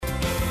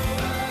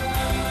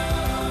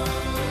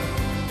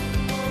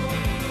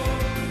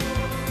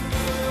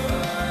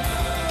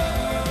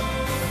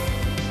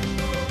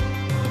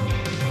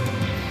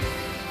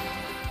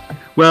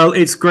Well,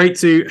 it's great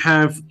to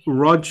have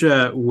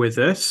Roger with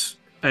us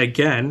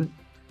again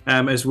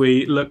as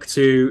we look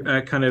to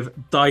kind of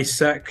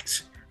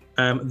dissect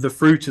the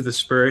fruit of the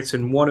Spirit.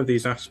 And one of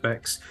these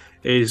aspects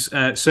is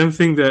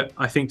something that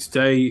I think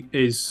today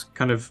is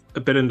kind of a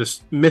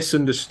bit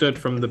misunderstood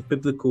from the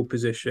biblical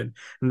position,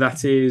 and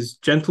that is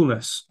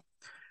gentleness.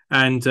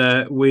 And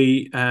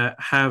we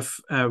have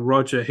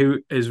Roger, who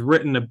has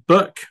written a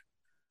book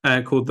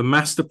called The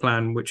Master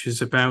Plan, which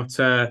is about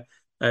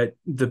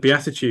the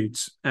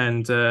Beatitudes.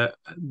 And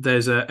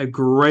there's a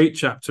great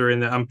chapter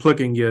in there. I'm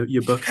plugging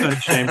your book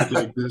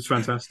unashamedly because it's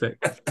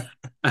fantastic.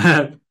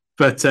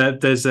 But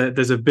there's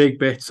a big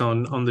bit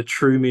on the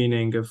true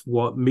meaning of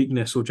what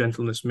meekness or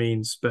gentleness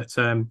means. But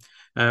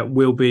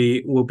we'll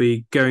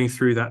be going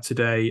through that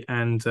today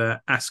and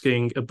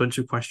asking a bunch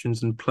of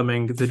questions and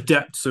plumbing the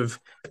depths of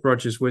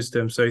Roger's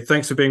wisdom. So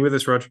thanks for being with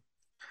us, Roger.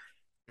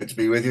 Good to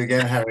be with you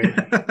again, Harry.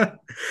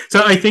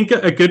 So I think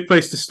a good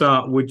place to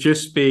start would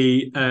just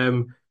be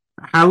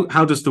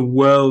how does the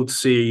world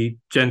see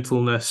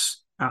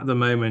gentleness at the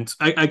moment?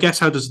 I guess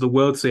how does the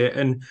world see it,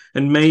 and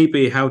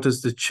maybe how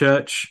does the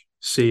church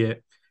see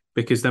it?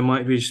 Because there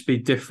might just be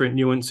different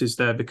nuances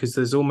there. Because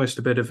there's almost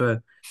a bit of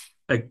a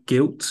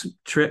guilt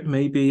trip,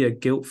 maybe a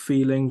guilt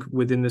feeling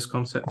within this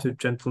concept of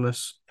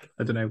gentleness.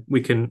 I don't know.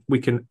 We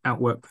can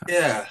outwork that.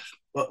 Yeah.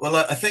 Well,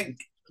 I think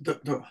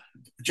the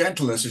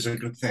gentleness is a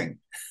good thing.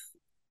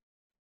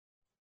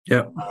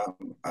 Yeah.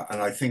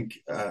 And I think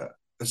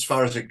as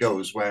far as it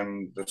goes,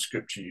 when the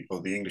scripture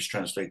or the English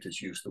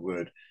translators use the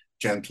word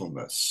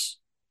gentleness,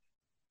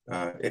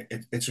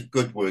 it's a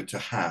good word to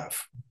have,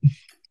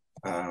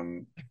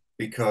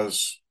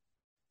 because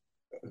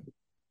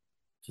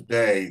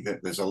today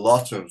there's a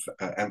lot of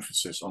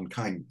emphasis on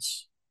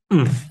kindness,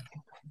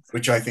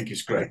 which I think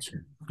is great.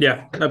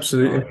 Yeah,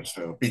 absolutely.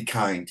 So be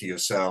kind to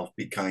yourself,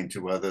 be kind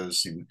to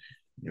others, in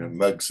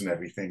mugs and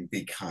everything.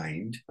 Be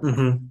kind,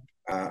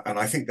 and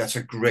I think that's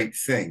a great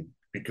thing,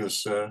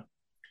 because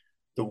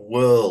the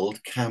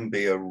world can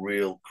be a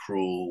real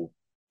cruel,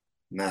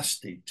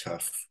 nasty,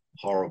 tough,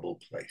 horrible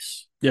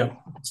place. Yeah,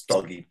 it's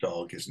dog eat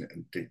dog, isn't it?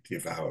 And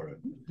devour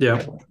and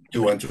yeah,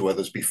 do unto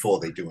others before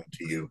they do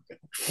unto you.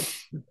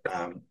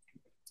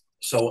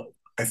 So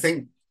I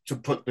think to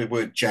put the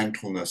word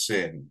gentleness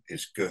in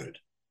is good.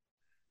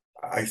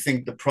 I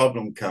think the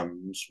problem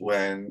comes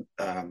when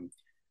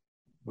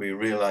we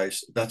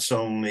realize that's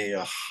only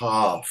a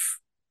half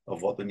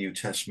of what the New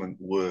Testament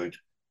word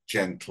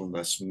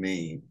gentleness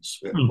means,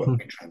 what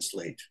we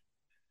translate.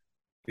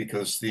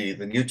 Because the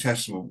New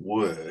Testament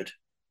word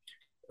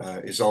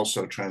is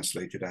also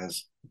translated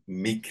as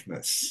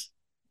meekness.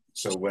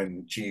 So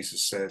when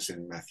Jesus says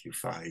in Matthew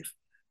 5,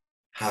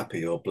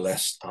 happy or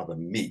blessed are the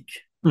meek,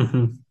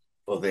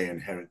 for they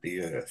inherit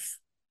the earth.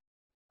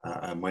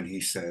 And when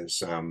he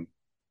says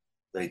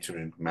later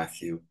in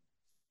Matthew,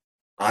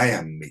 I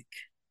am meek,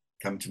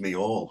 come to me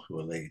all who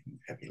are laden,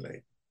 heavy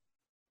laden.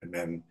 And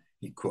then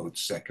he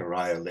quotes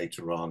Zechariah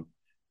later on.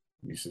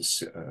 He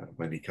says,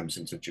 when he comes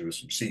into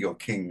Jerusalem, see, your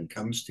king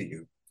comes to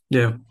you,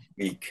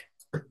 meek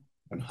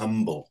and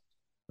humble.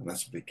 And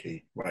that's the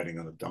key, riding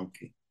on a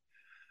donkey.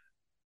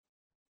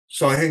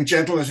 So I think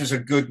gentleness is a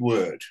good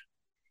word,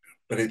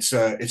 but it's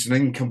an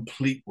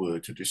incomplete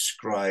word to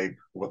describe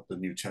what the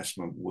New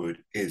Testament word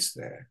is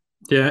there.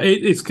 Yeah,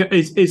 is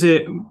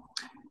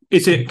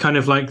it kind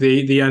of like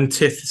the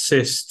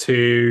antithesis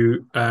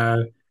to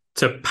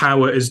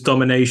power as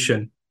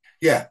domination?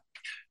 Yeah,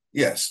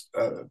 yes.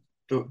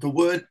 The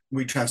word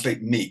we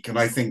translate meek, and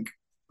I think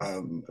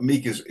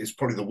meek is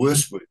probably the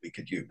worst word we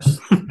could use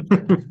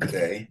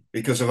today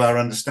because of our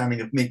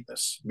understanding of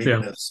meekness.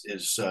 Meekness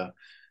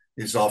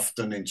is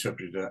often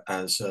interpreted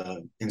as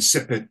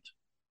insipid,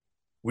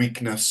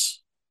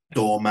 weakness,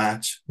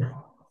 doormat,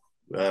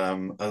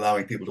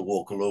 allowing people to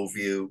walk all over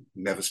you,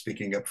 never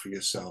speaking up for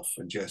yourself,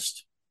 and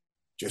just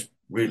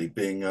really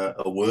being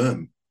a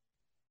worm.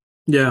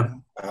 Yeah.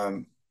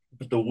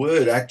 But the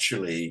word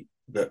actually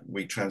that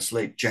we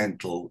translate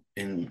gentle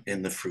in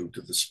the fruit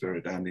of the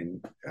Spirit and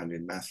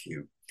in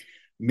Matthew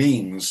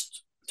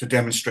means to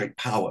demonstrate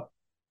power.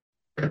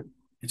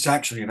 It's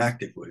actually an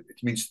active word.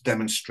 It means to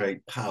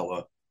demonstrate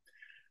power,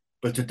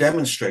 but to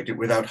demonstrate it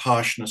without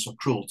harshness or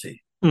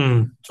cruelty.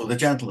 So the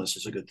gentleness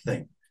is a good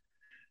thing.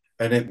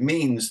 And it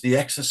means the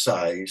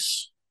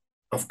exercise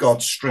of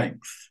God's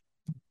strength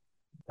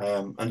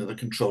under the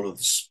control of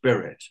the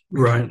Spirit.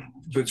 Right.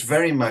 So it's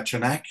very much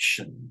an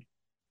action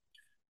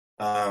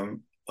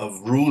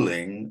of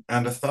ruling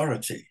and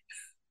authority.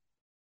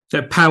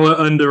 So power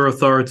under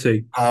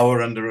authority.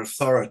 Power under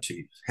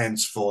authority,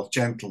 henceforth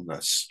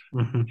gentleness,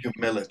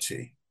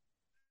 humility.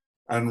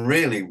 And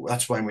really,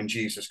 that's why when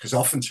Jesus, because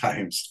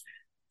oftentimes,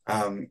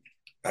 I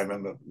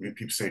remember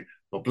people say,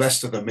 well,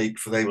 blessed are the meek,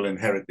 for they will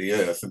inherit the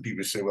earth. And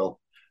people say,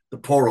 well, the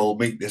poor old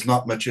meek, there's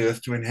not much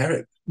earth to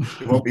inherit.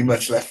 There won't be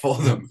much left for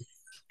them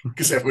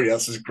because everybody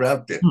else has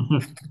grabbed it.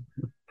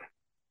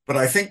 But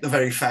I think the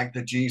very fact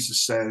that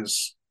Jesus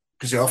says,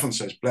 because he often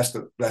says,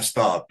 blessed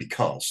are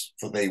because,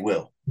 for they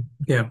will.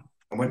 Yeah.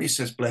 And when he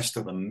says, blessed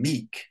are the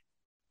meek,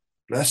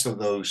 Blessed are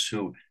those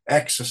who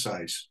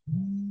exercise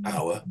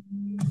power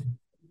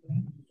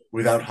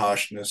without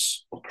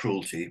harshness or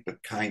cruelty,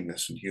 but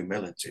kindness and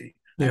humility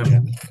and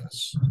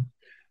gentleness.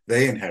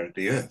 They inherit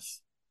the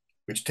earth,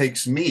 which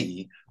takes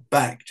me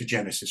back to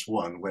Genesis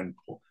 1 when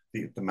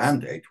the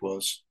mandate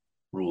was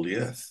rule the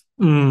earth.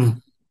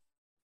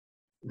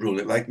 Rule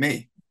it like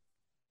me.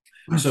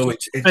 So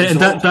it's and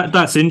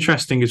that's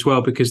interesting as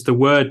well, because the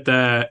word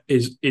there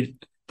is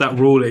that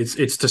rule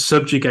it's to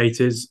subjugate,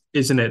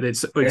 isn't it?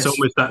 It's yes.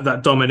 Almost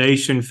that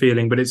domination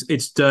feeling, but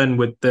it's done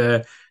with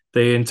the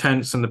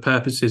intents and the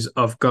purposes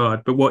of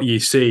God. But what you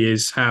see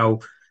is how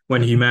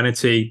when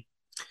humanity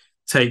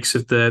takes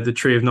of the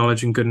tree of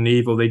knowledge and good and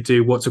evil, they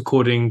do what's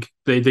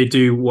they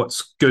do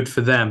what's good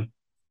for them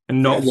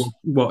and not yes.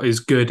 what is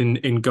good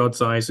in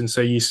God's eyes. And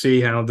so you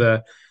see how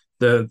the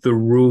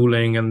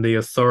ruling and the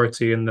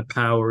authority and the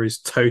power is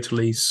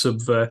totally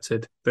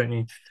subverted, don't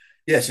you?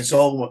 Yes, it's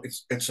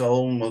almost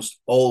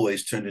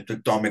always turned into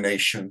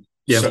domination,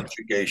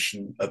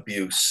 subjugation,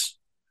 abuse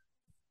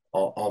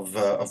of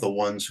the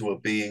ones who are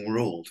being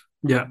ruled.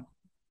 Yeah.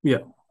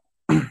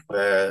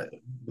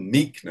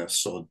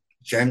 Meekness or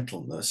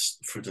gentleness,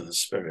 fruit of the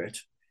Spirit,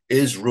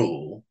 is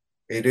rule.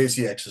 It is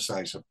the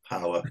exercise of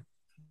power,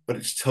 but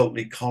it's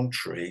totally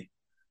contrary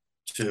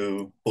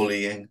to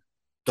bullying,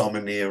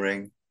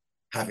 domineering,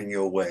 having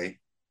your way,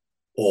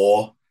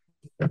 or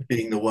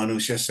being the one who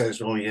just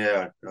says, "Oh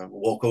yeah,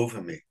 walk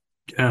over me."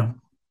 Yeah,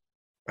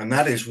 and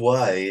that is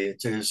why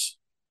it is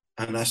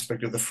an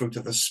aspect of the fruit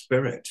of the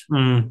Spirit.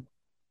 Yeah,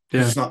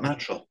 it's not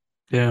natural.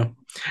 Yeah,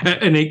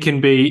 and it can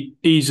be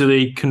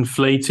easily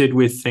conflated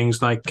with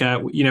things like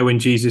when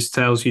Jesus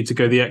tells you to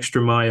go the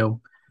extra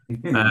mile,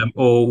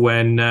 or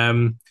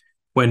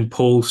when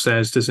Paul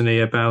says, doesn't he,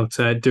 about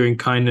doing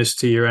kindness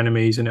to your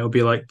enemies, and it'll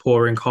be like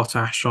pouring hot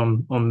ash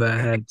on their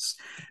heads.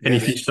 And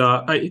if you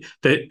start,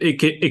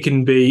 it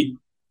can be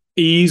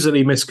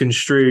easily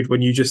misconstrued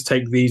when you just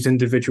take these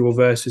individual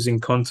verses in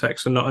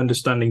context and not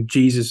understanding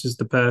Jesus as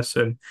the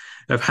person,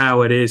 of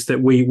how it is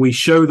that we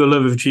show the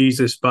love of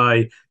Jesus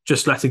by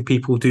just letting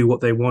people do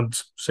what they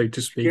want, so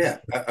to speak. Yeah,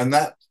 and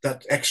that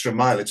extra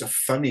mile, it's a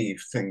funny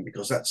thing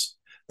because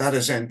that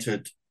has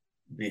entered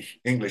the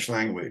English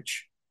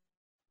language.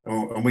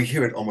 And we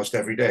hear it almost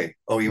every day.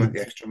 Oh, you went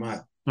the extra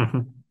mile. Mm-hmm.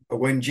 But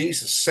when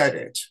Jesus said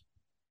it,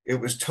 it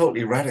was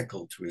totally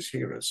radical to his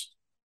hearers.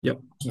 Yep.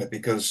 Isn't it?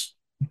 Because,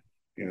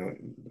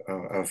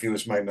 our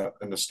viewers might not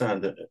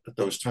understand that at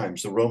those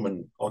times, the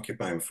Roman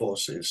occupying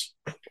forces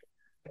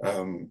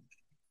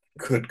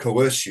could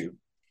coerce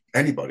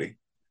anybody,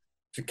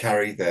 to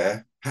carry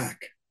their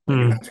pack.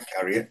 You had to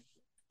carry it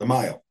the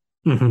mile.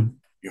 Mm-hmm.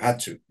 You had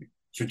to.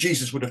 So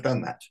Jesus would have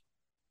done that.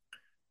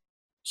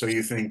 So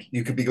you think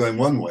you could be going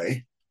one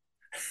way,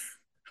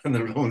 and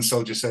the Roman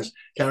soldier says,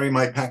 "Carry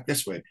my pack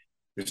this way."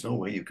 There's no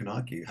way you can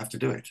argue. You have to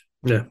do it.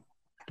 Yeah.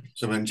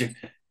 So and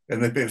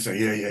the people say,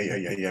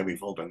 yeah,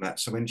 we've all done that.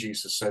 So when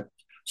Jesus said,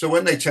 so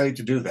when they tell you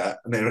to do that,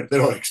 and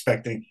they're all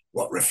expecting,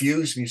 what,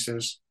 refuse? And he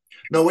says,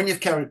 no, when you've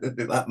carried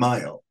that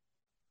mile,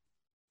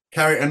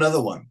 carry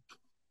another one.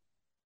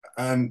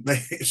 And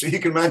so you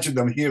can imagine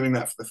them hearing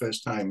that for the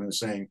first time and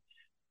saying,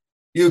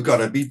 "You've got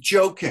to be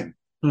joking."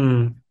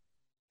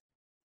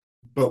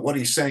 But what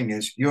he's saying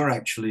is, you're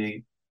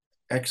actually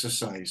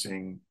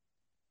exercising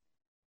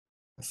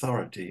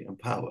authority and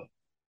power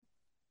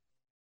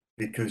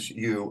because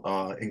you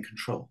are in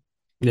control.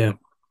 Yeah.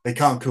 They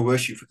can't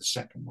coerce you for the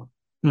second one.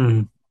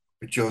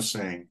 But you're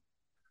saying,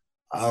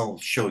 "I'll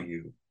show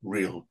you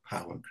real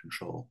power and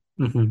control.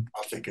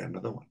 I'll take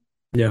another one."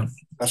 Yeah.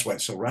 That's why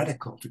it's so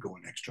radical to go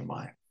an extra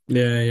mile.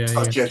 Yeah. I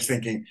was just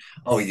thinking,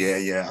 "Oh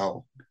yeah,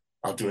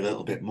 I'll do a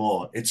little bit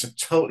more." It's a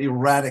totally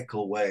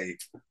radical way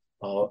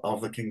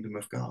of the kingdom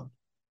of God.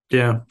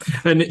 Yeah,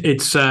 and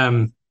it's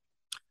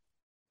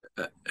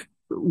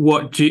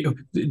what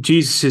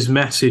Jesus's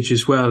message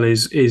as well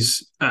is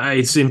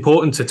it's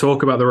important to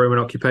talk about the Roman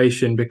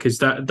occupation, because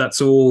that's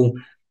all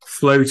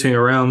floating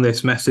around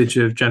this message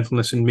of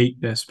gentleness and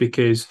meekness.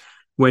 Because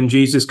when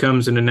Jesus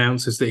comes and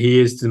announces that he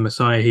is the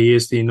Messiah, he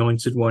is the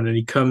anointed one, and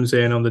he comes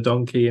in on the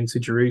donkey into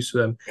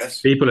Jerusalem,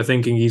 people are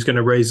thinking he's going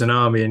to raise an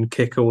army and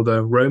kick all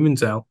the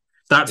Romans out.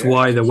 That's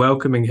why they're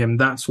welcoming him.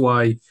 That's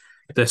why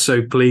they're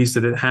so pleased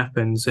that it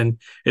happens. And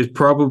it's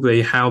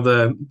probably how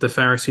the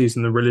Pharisees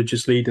and the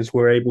religious leaders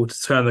were able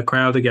to turn the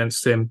crowd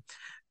against him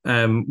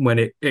when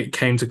it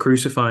came to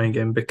crucifying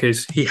him,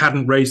 because he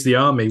hadn't raised the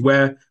army.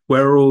 Where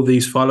are all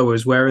these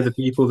followers? Where are the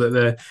people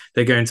that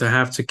they're going to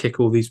have to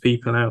kick all these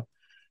people out?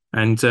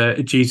 And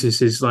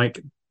Jesus is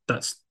like,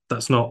 that's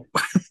not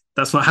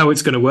that's not how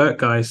it's going to work,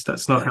 guys.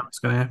 That's not how it's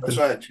going to happen. That's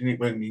right.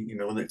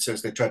 When it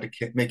says they tried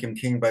to make him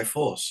king by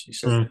force, he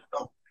says,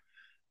 "No."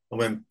 And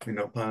when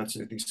Pilate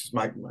said, he says,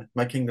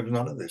 "My kingdom is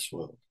not of this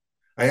world.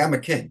 I am a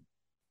king,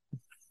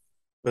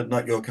 but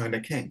not your kind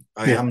of king.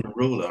 I am the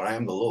ruler. I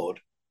am the Lord,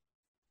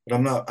 but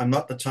I'm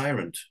not the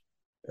tyrant."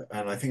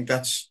 And I think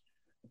that's,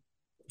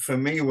 for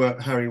me,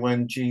 Harry,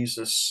 when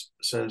Jesus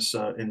says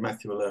in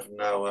Matthew 11,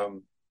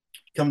 "Now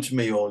come to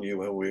me, all you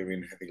who are weary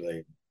and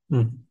heavy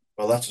laden."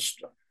 Well,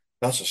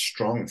 that's a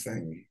strong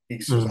thing.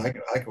 He says,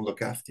 Mm. I can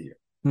look after you.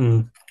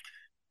 Mm.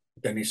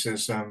 Then he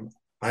says,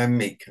 I am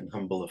meek and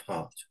humble of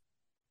heart.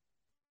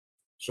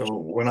 So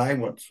when I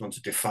want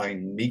to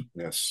define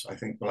meekness, I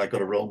think, well, I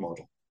got a role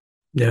model.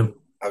 Yeah.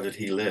 How did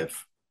he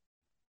live?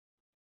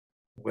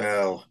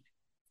 Well,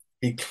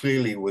 he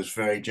clearly was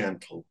very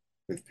gentle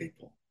with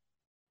people,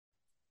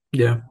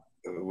 Yeah.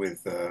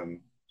 with the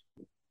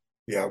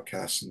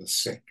outcasts and the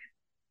sick.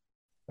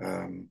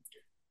 Um,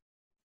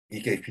 he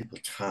gave people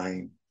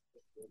time.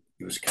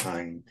 He was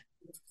kind.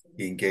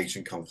 He engaged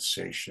in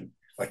conversation.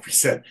 Like we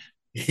said,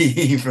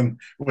 even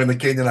when the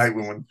Canaanite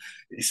woman,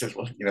 he says,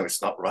 well,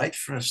 it's not right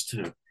for us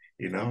to,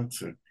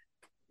 to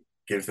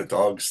give the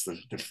dogs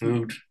the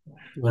food.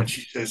 Yeah. And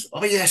she says,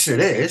 oh, yes, it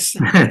is.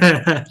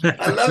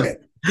 I love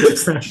it.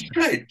 She's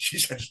great. She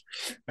says,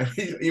 and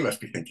he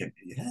must be thinking,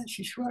 yeah,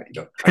 she's right.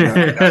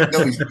 I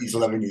know he's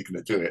loving, he's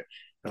going to do it.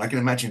 And I can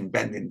imagine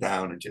bending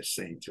down and just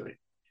saying to it,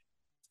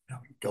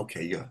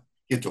 okay,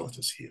 your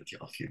daughter's healed.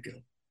 Off you go.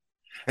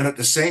 And at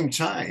the same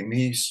time,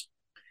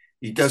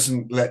 he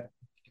doesn't let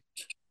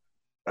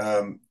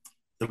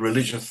the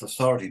religious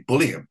authority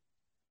bully him.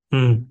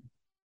 Mm.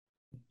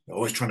 They're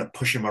always trying to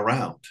push him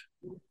around.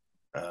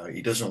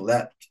 He doesn't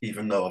let,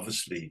 even though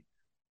obviously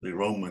the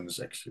Romans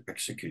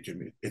execute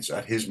him, it's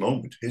at his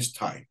moment, his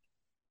time.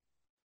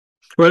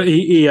 Well,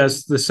 he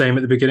has the same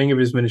at the beginning of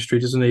his ministry,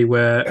 doesn't he?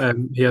 Where Yeah.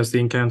 he has the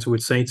encounter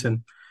with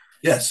Satan.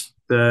 Yes.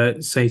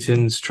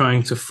 Satan's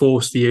trying to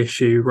force the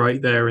issue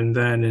right there and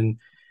then, and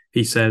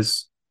he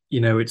says,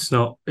 it's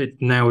not.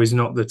 Now is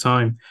not the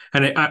time.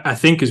 And I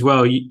think as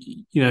well,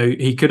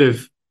 he could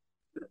have.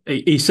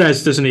 He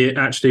says, doesn't he?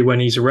 Actually, when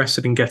he's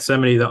arrested in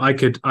Gethsemane, that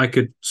I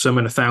could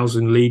summon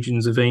 1,000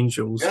 legions of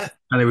angels, Yeah.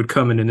 and they would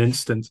come in an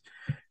instant.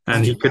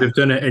 And he Imagine could have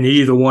done it in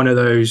either one of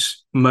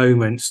those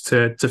moments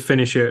to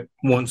finish it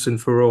once and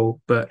for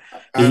all. But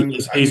and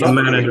he's a not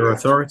man doing under that.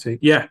 authority.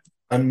 Yeah.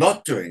 And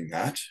not doing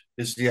that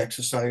is the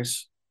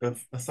exercise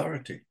of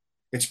authority.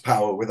 It's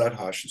power without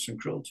harshness and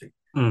cruelty.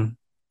 Mm.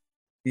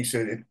 He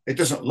said, it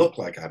doesn't look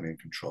like I'm in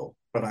control,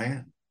 but I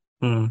am.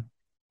 Mm.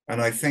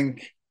 And I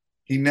think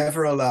he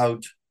never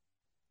allowed,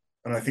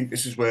 and I think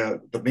this is where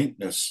the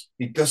meekness,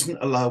 he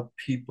doesn't allow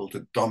people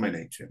to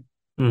dominate him.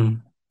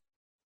 Mm.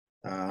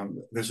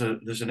 There's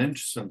an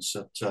instance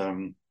at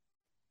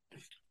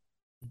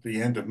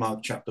the end of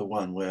Mark chapter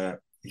 1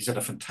 where he's had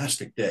a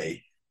fantastic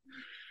day,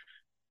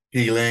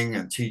 healing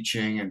and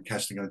teaching and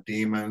casting out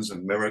demons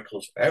and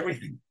miracles,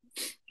 everything.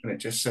 And it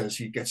just says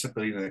he gets up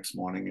early the next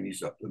morning and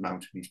he's up the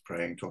mountain, he's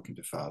praying, talking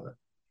to Father.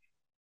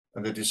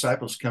 And the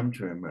disciples come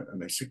to him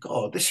and they say,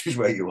 God, this is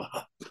where you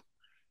are.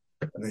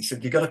 And they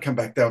said, you got to come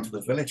back down to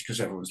the village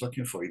because everyone's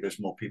looking for you. There's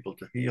more people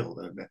to heal.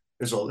 And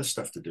there's all this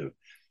stuff to do.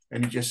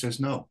 And he just says,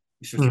 no.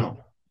 He says,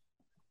 no.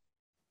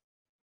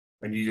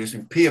 And you just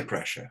in peer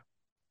pressure.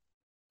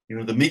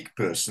 The meek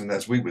person,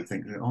 as we would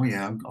think, oh,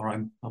 yeah,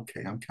 I'm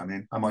okay, I'm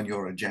coming. I'm on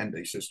your agenda.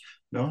 He says,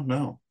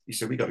 no. He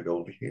said, we got to go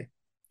over here.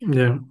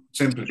 Yeah.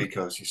 Simply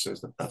because he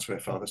says that's where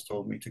Father's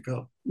told me to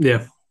go.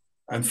 Yeah.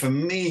 And for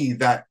me,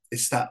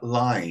 it's that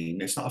line.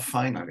 It's not a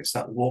fine line. It's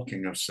that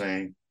walking of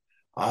saying,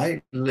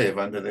 I live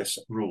under this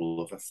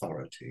rule of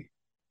authority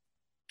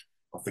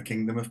of the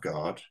kingdom of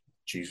God.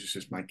 Jesus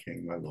is my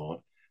King, my Lord,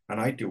 and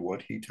I do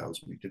what he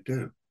tells me to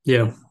do.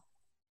 Yeah.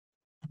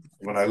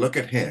 When I look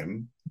at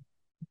him,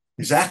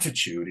 his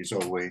attitude is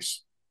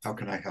always, how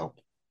can I help?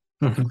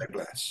 How can I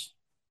bless?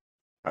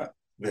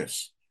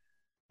 This.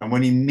 And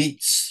when he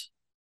meets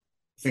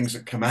things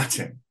that come at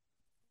him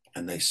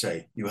and they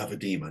say, you have a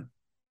demon.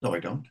 No, I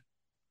don't.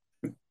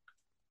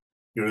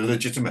 You're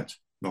illegitimate.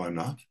 No, I'm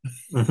not.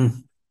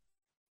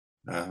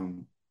 We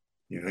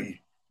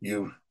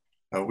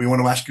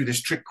want to ask you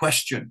this trick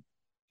question.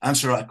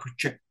 Answer our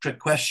trick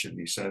question.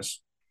 He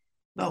says,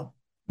 no.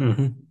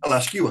 I'll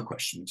ask you a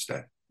question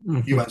instead.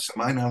 You answer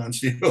mine, I'll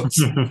answer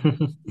yours.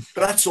 But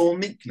that's all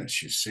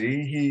meekness, you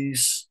see.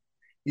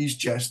 He's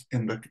just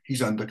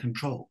he's under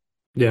control.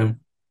 Yeah.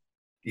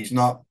 He's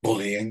not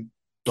bullying,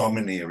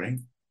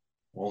 domineering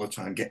all the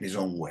time, getting his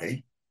own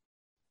way.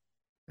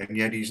 And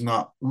yet he's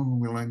not,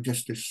 I'm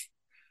just this,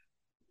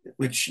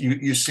 which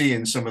you see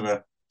in some of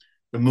the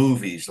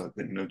movies, like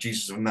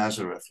Jesus of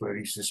Nazareth, where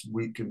he's this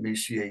weak,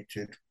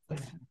 emaciated,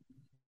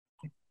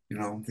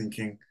 I'm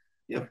thinking,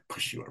 yeah,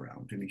 push you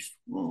around. And he's,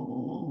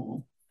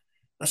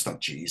 that's not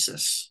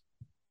Jesus.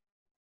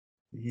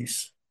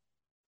 He's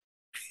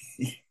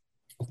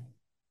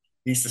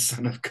the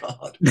Son of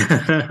God.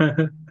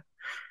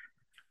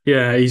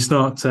 Yeah, he's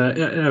not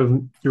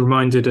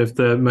reminded of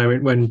the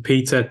moment when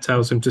Peter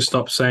tells him to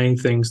stop saying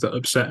things that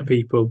upset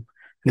people.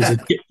 Yeah.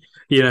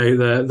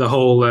 The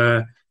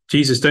whole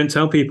Jesus, don't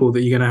tell people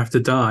that you're going to have to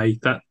die.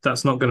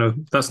 That's not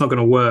going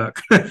to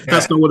work.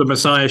 That's not what the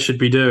Messiah should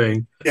be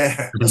doing.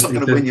 Yeah, that's not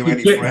going to win you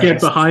any friends. Get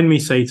behind me,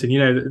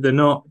 Satan. They're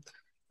not.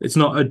 It's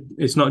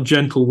not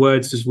gentle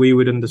words as we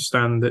would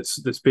understand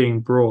that's being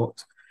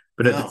brought,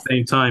 but at the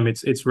same time,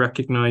 it's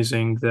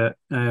recognizing that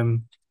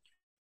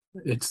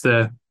it's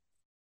the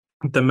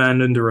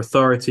man under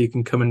authority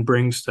can come and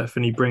bring stuff,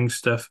 and he brings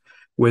stuff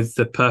with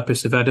the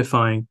purpose of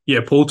edifying.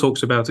 Yeah, Paul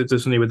talks about it,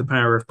 doesn't he, with the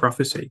power of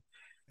prophecy,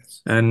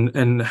 Yes.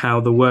 and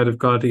how the word of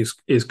God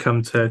is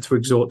come to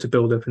exhort, to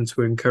build up, and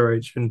to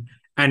encourage. And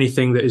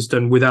anything that is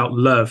done without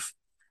love,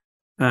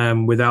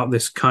 without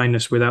this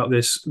kindness, without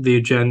the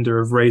agenda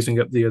of raising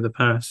up the other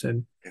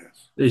person,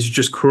 Yes. is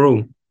just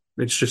cruel.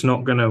 It's just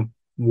not going to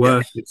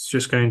work. Yes. It's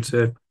just going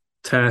to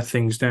tear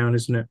things down,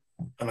 isn't it?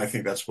 And I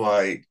think that's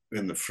why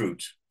in the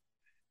fruit,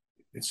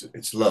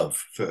 it's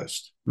love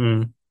first.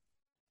 Mm.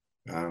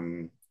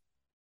 And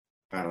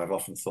I've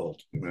often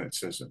thought, when it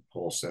says that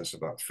Paul says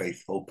about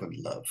faith, hope, and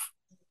love,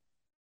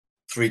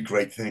 three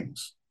great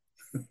things.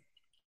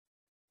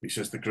 He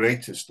says the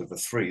greatest of the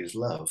three is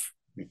love.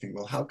 You think,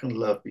 well, how can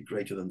love be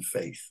greater than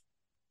faith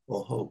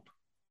or hope?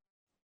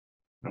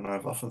 And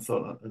I've often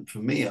thought, and for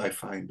me, I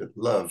find that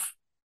love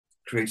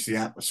creates the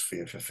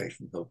atmosphere for faith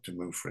and hope to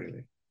move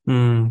freely.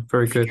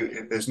 Very good.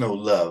 If there's no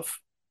love,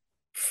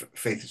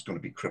 faith is going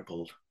to be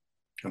crippled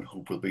and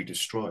hope will be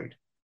destroyed.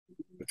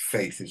 But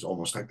faith is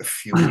almost like the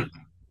fuel.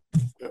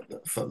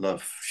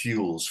 Love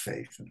fuels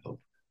faith and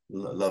hope.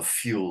 Love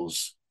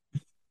fuels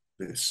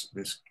this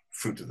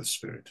fruit of the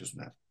Spirit,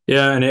 doesn't it?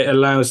 Yeah, and it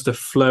allows the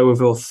flow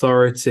of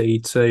authority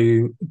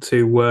to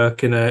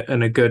work in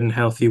a good and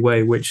healthy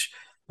way, which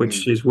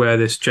is where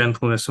this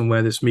gentleness and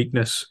where this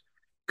meekness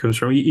comes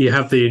from. You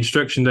have the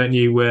instruction, don't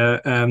you,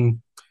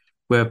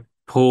 where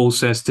Paul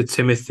says to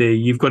Timothy,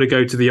 "You've got to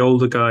go to the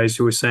older guys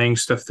who are saying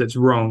stuff that's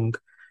wrong,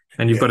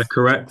 and you've got to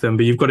correct them,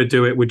 but you've got to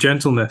do it with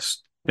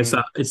gentleness." It's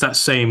that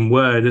same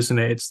word, isn't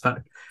it? It's that,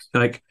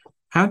 like,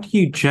 how do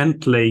you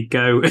gently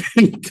go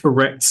and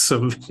correct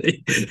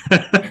somebody?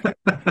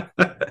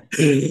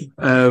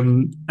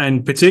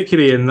 And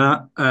particularly in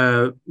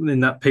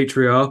that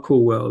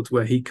patriarchal world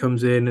where he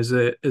comes in as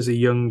a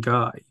young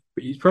guy,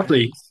 but he's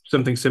probably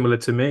something similar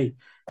to me,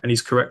 and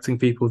he's correcting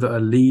people that are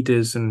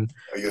leaders. And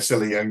you're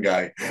still a young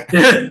guy.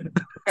 Yeah,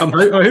 I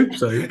hope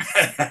so.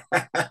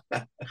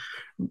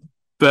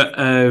 But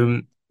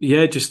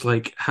yeah, just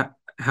like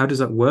how does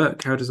that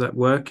work? How does that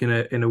work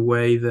in a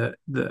way that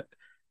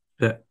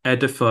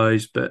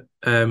edifies, but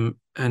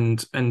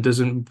and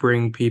doesn't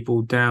bring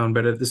people down,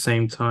 but at the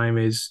same time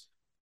is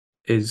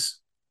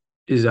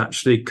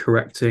actually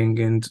correcting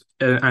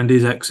and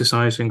is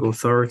exercising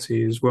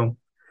authority as well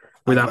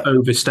without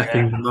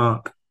overstepping the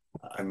mark.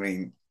 I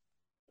mean,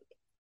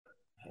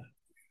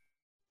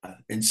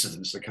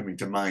 incidents are coming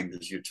to mind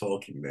as you're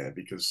talking there,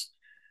 because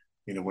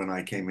when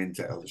I came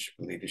into eldership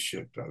and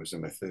leadership, I was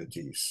in my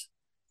 30s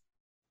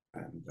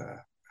and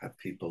had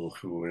people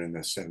who were in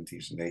their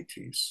 70s and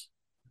 80s,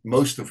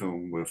 most of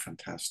whom were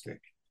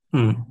fantastic.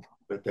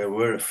 But there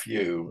were a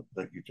few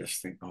that you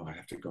just think, oh, I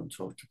have to go and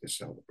talk to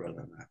this elder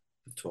brother and I have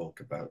to talk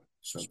about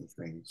certain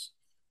things.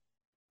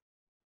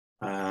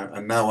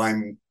 And now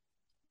I'm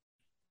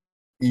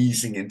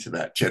easing into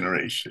that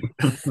generation.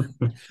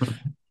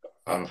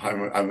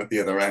 I'm at the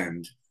other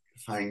end,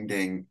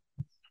 finding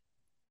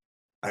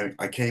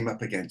I came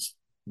up against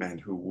men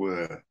who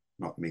were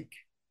not meek.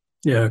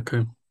 Yeah,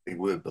 okay. They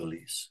were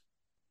bullies.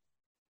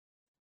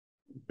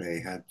 They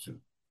had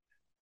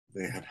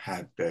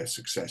their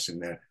success in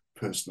their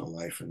personal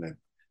life and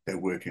their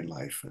working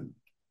life, and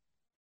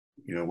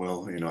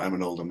I'm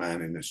an older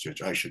man in this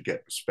church. I should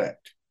get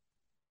respect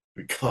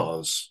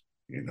because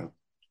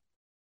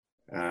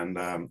and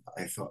I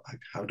thought,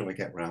 how do I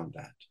get around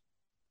that?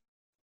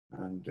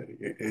 And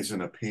it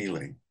isn't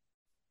appealing.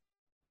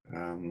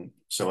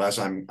 So as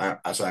I'm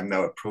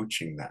now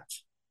approaching that,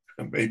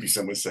 and maybe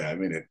some would say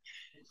I'm in it,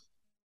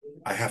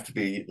 I have to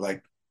be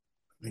like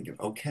thinking,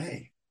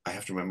 okay, I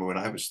have to remember when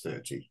I was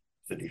 30,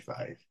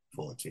 35,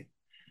 40,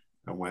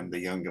 and when the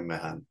younger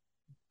man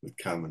would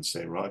come and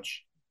say, Rog,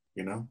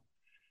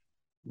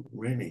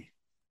 really,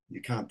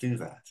 you can't do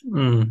that.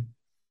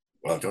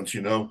 Well, don't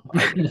you know,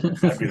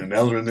 I've been an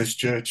elder in this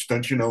church.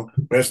 Don't you know,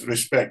 where's the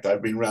respect?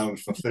 I've been around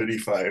for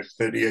 35,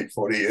 38,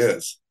 40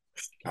 years.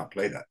 Can't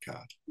play that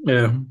card.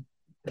 Yeah.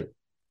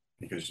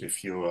 Because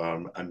if you're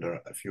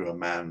a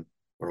man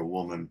or a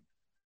woman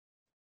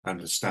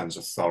understands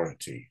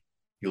authority,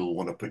 you'll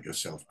want to put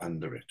yourself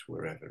under it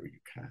wherever you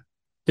can.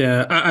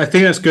 Yeah, I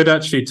think that's good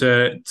actually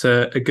to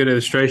a good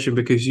illustration,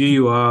 because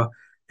you are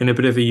in a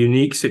bit of a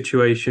unique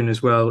situation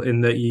as well, in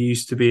that you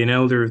used to be an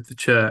elder of the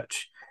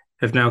church,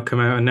 have now come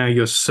out, and now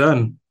your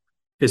son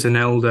is an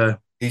elder.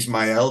 He's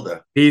my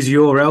elder. He's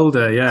your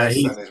elder, yeah. My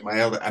son is my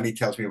elder, and he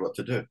tells me what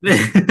to do.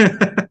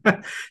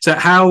 So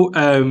how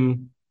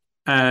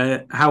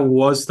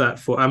was that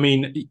for? I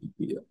mean,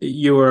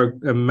 you are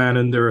a man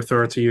under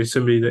authority. You're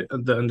somebody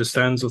that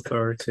understands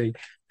authority.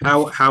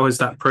 How has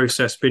that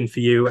process been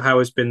for you? How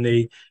has been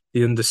the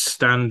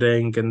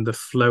understanding and the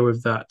flow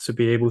of that to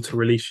be able to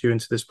release you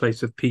into this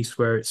place of peace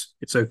where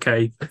it's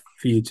okay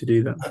for you to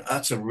do that?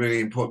 That's a really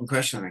important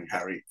question, I think,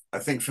 Harry. I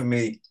think for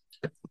me,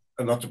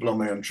 and not to blow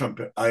my own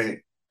trumpet,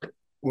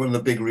 one of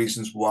the big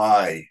reasons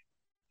why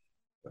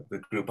the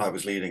group I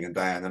was leading and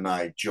Diane and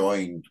I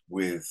joined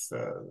with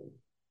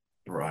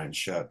Brian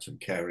Shutt and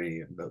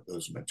Kerry and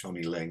those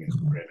Tony Ling and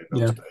in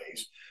those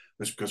days,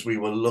 was because we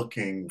were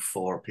looking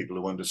for people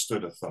who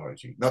understood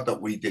authority. Not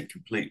that we did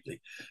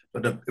completely,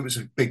 but it was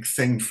a big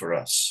thing for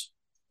us.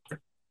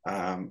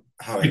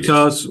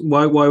 Because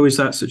why was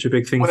that such a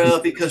big thing for well,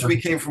 you? because we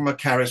came from a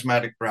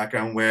charismatic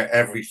background where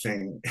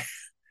everything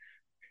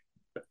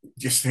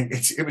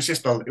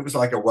it was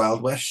like a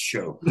Wild West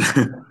show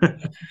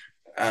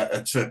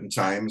at certain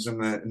times,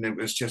 and it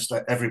was just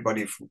like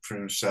everybody for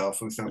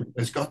himself. We thought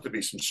there's got to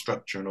be some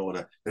structure and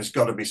order. There's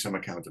got to be some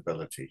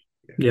accountability.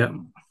 Yeah.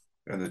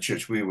 And the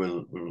church we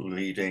were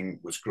leading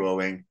was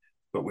growing,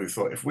 but we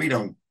thought if we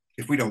don't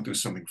do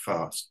something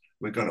fast,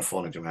 we're going to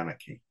fall into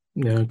anarchy.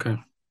 Yeah. Okay.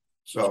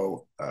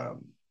 So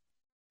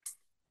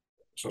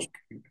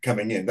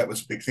coming in, that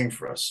was a big thing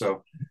for us.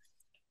 So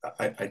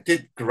I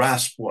did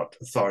grasp what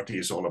authority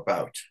is all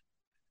about,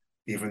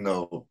 even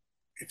though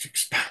it's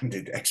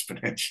expanded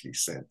exponentially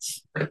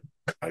since.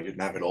 I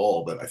didn't have it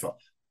all, but I thought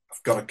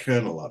I've got a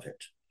kernel of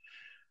it.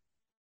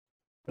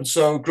 And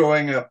so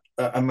growing up,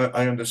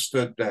 I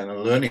understood then,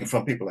 and learning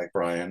from people like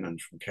Brian and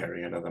from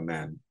Kerry and other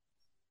men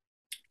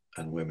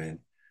and women,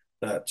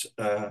 that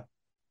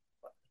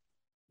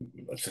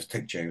let's just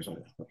take James.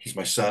 He's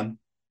my son.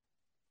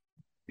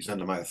 He's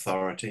under my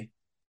authority.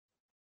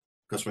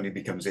 Because when he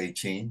becomes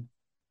 18,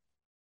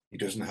 he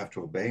doesn't have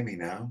to obey me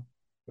now,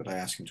 but I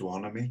ask him to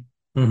honor me.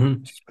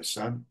 Mm-hmm. He's my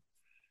son.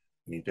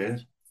 And he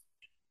did.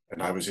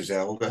 And I was his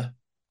elder.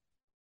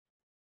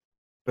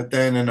 But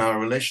then in our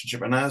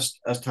relationship, and as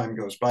time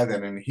goes by,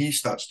 then and he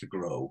starts to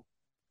grow,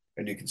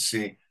 and you can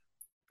see,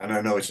 and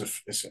I know it's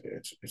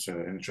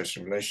an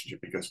interesting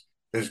relationship because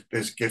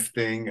there's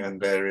gifting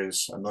and there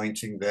is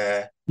anointing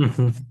there,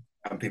 Mm-hmm.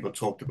 and people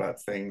talked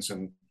about things,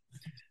 and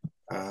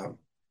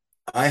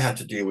I had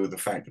to deal with the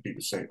fact that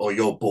people say, "Oh,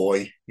 your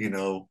boy,"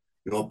 your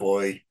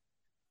boy,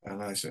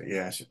 and I said,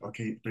 "Yeah," I said,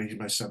 "Okay, but he's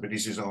my son, but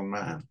he's his own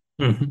man."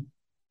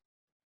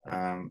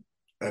 Mm-hmm.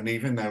 And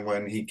even then,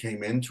 when he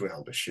came into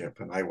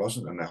eldership, and I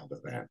wasn't an elder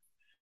then,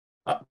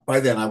 by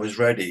then I was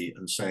ready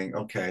and saying,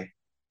 okay,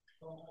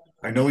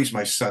 I know he's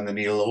my son and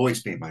he'll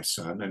always be my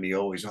son and he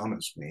always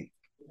honors me.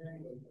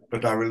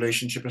 But our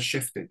relationship has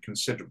shifted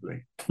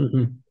considerably,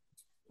 Mm-hmm.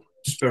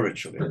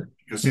 spiritually,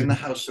 because in the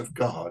house of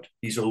God,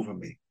 he's over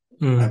me.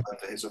 Mm-hmm. I'm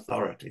under his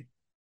authority.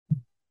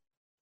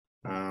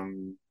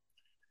 And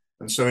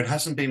so it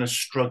hasn't been a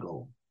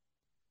struggle.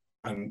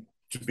 And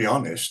to be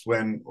honest,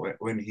 when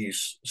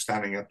he's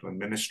standing up and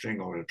ministering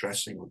or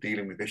addressing or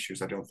dealing with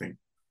issues, I don't think,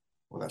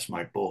 well, that's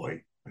my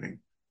boy. I think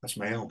that's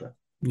my elder.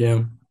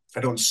 Yeah.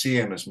 I don't see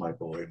him as my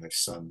boy, my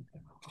son.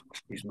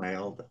 He's my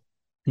elder.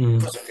 Mm.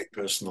 Because I take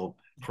personal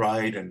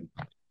pride. And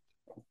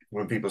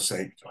when people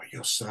say, "Oh,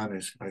 your son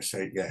is," I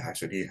say, "Yeah," I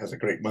said, "He has a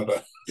great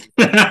mother."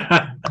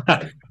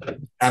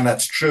 And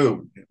that's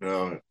true.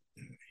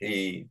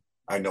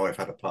 I know I've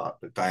had a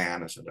part, but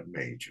Diana's had a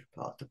major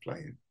part to play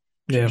in.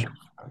 Yeah.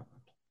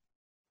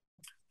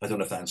 I don't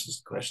know if that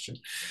answers the question,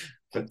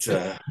 but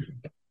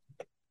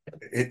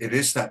it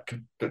is that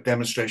the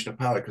demonstration of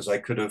power, because I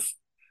could have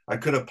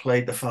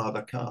played the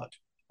father card.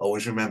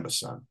 Always remember,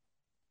 son,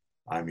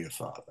 I'm your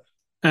father.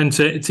 And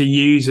to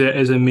use it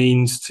as a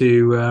means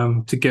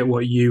to get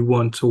what you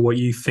want or what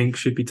you think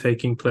should be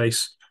taking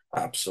place.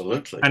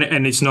 Absolutely.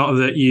 And it's not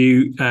that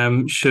you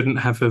shouldn't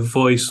have a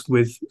voice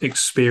with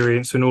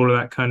experience and all of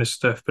that kind of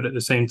stuff, but at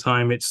the same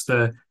time, it's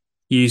the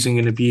using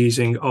and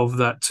abusing of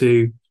that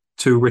to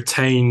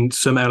retain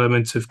some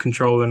element of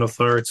control and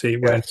authority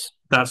when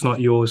that's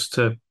not yours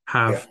to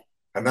have. Yeah.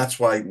 And that's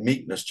why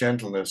meekness,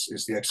 gentleness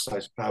is the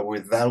exercise of power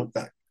without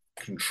that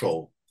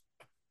control,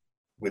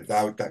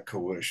 without that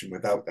coercion,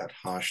 without that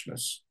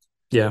harshness.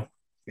 Yeah.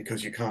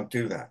 Because you can't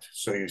do that.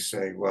 So you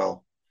say,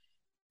 well,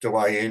 do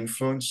I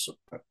influence?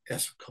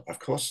 Yes, of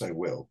course I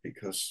will,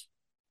 because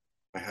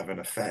I have an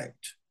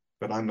effect.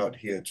 But I'm not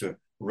here to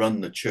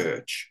run the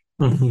church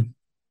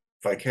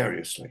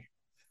vicariously.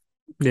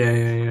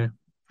 Yeah.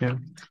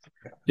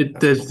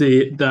 There's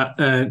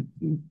that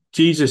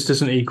Jesus,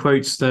 doesn't he,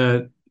 quotes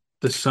the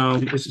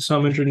Psalm, is it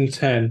Psalm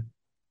 110,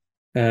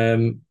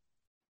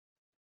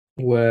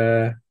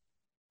 where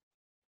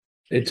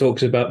it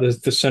talks about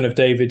the Son of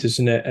David,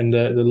 isn't it, and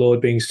the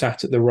Lord being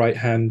sat at the right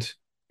hand.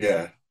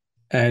 Yeah.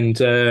 And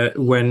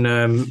when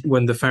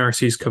the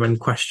Pharisees come and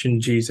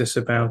question Jesus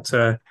about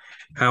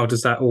how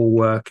does that all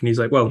work, and he's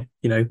like, well,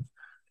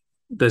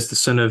 there's the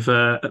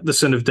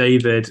son of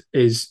David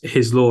is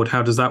his Lord.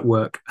 How does that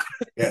work?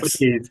 Yes,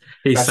 he's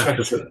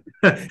that's right.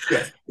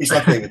 Yes, he's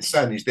not David's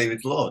son; he's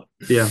David's Lord.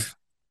 Yeah.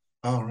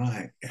 All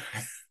right.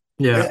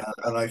 Yeah.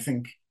 And I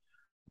think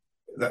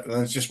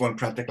that's just one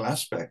practical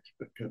aspect.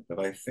 But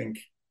I think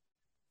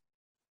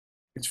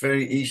it's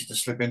very easy to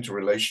slip into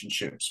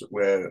relationships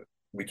where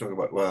we talk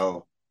about,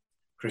 well,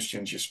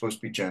 Christians, you're supposed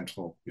to be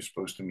gentle, you're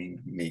supposed to be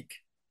meek,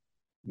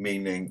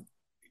 meaning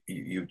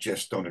you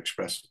just don't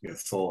express your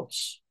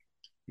thoughts,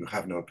 you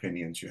have no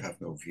opinions, you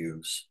have no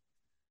views,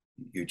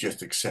 you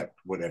just accept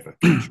whatever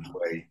comes your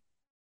way.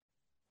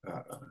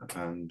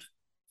 And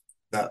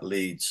that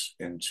leads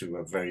into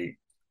a very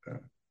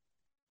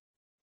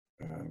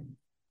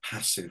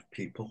passive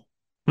people.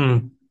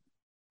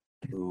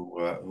 who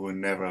are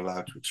never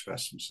allowed to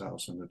express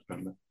themselves and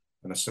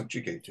are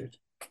subjugated.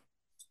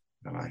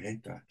 And I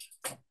hate that.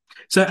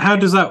 So how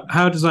does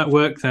that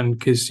work then?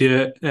 Because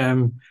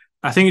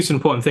I think it's an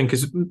important thing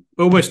because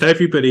almost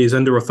everybody is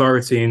under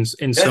authority in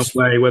some Yes.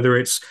 way, whether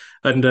it's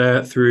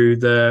under through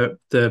the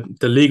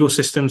legal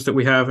systems that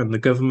we have and the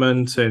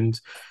government, and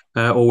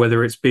or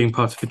whether it's being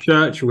part of a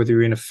church, or whether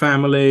you're in a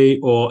family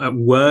or at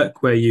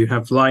work where you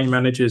have line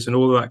managers and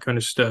all of that kind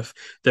of stuff.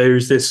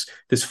 There's this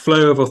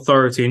flow of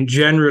authority, and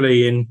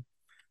generally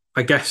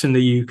I guess in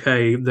the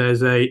UK,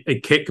 there's a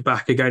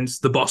kickback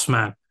against the boss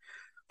man.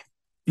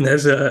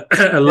 There's a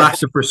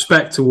lack of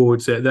respect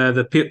towards it. They're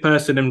the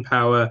person in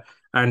power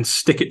and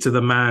stick it to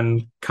the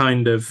man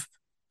kind of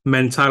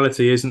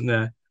mentality, isn't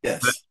there?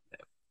 But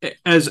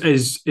Yes.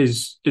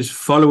 as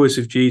followers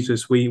of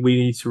Jesus, we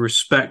need to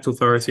respect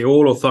authority.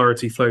 All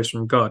authority flows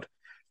from God.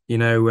 We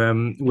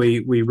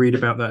read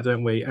about that,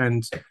 don't we?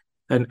 And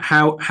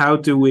how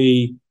do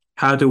we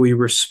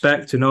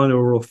respect and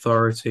honor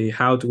authority?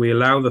 How do we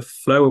allow the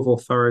flow of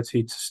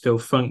authority to still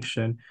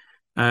function?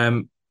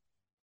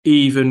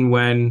 Even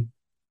when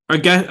I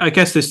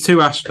guess there's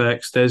two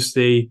aspects. There's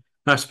the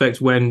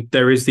aspect when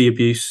there is the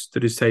abuse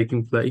that is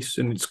taking place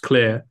and it's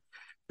clear,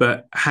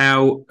 but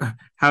how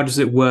does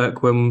it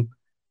work when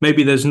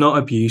maybe there's not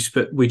abuse,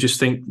 but we just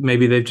think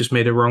maybe they've just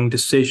made a wrong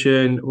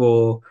decision,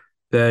 or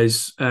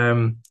there's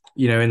in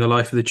the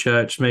life of the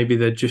church, maybe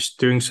they're just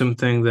doing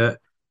something that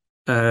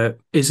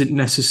isn't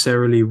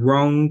necessarily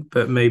wrong,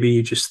 but maybe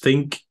you just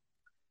think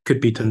could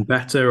be done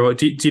better, or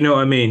do you know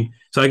what I mean?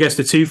 So I guess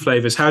the two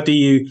flavors. How do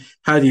you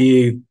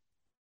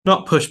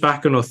not push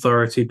back on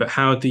authority, but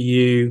how do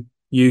you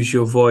use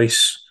your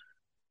voice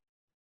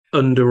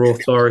under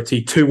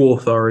authority to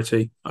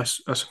authority? I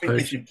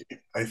suppose.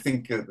 I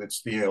think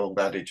it's the old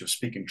adage of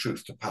speaking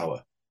truth to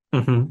power,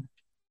 Mm-hmm.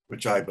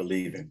 which I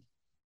believe in.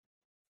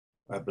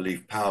 I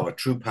believe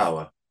true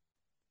power,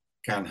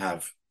 can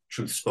have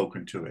truth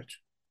spoken to it,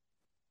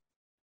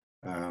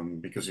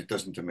 because it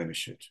doesn't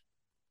diminish it.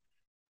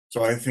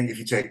 So I think if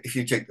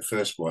you take the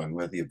first one,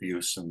 where the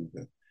abuse and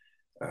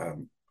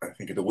I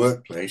think at the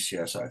workplace,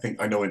 yes,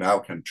 I know in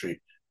our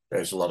country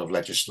there's a lot of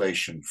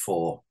legislation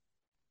for,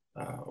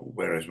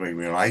 whereas when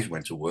I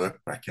went to work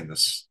back in the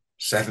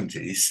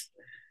 70s,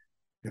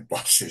 the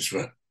bosses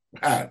were,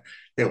 man,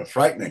 they were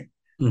frightening,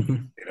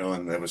 Mm-hmm.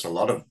 and there was a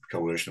lot of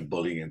coercion,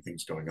 bullying, and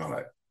things going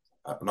on.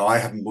 I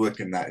haven't worked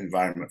in that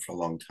environment for a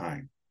long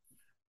time,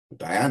 but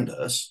Diane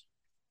does,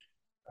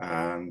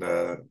 and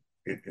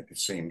it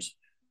seems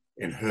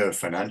in her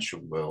financial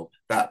world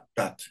that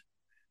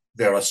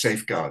there are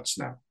safeguards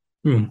now.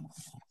 Mm-hmm.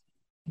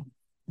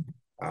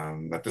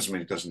 That doesn't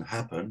mean it doesn't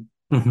happen.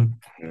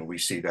 Mm-hmm. We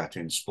see that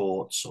in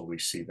sports, or we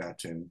see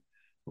that in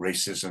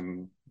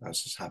racism,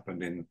 as has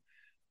happened in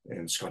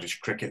Scottish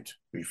cricket.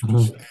 We've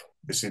Mm-hmm.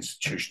 this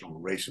institutional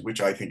racism,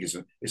 which I think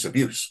is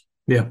abuse.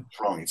 Yeah. It's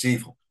wrong. It's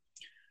evil.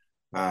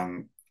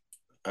 And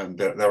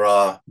there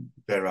are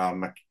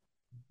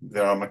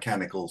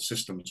mechanical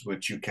systems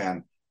which you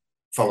can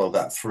follow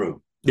that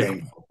through. Yeah.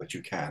 Painful, but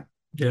you can.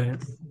 Yeah.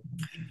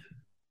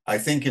 I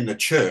think in the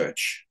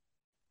church,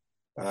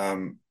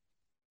 the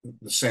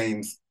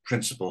same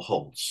principle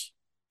holds.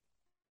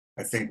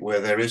 I think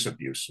where there is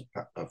abuse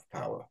of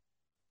power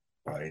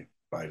by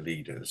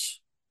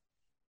leaders,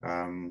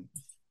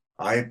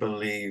 I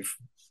believe,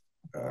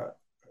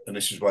 and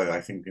this is why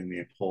I think in the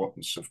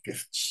importance of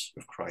gifts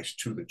of Christ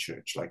to the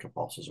church, like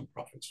apostles and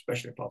prophets,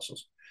 especially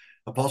apostles.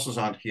 Apostles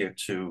aren't here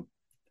to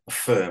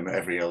affirm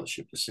every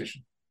eldership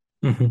decision.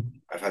 Mm-hmm.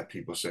 I've had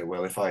people say,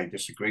 well, if I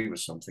disagree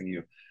with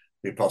something,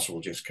 the apostle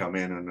will just come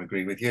in and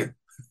agree with you.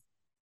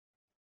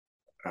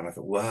 And I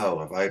thought, wow,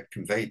 have I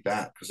conveyed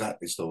that? Because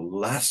that's the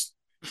last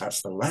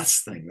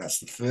thing. That's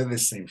the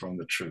furthest thing from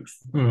the truth.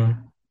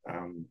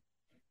 Mm-hmm.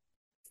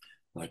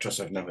 I trust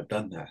I've never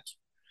done that.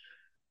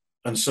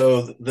 And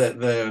so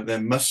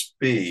there must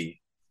be,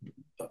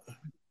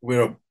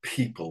 we're a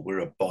people, we're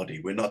a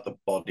body. We're not the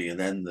body and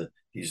then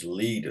these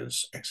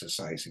leaders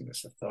exercising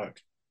this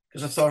authority.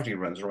 Because authority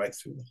runs right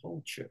through the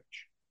whole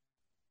church.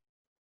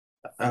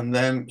 And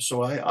then,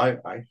 so I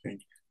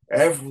think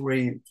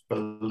every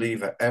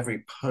believer,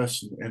 every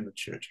person in the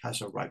church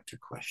has a right to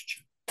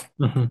question.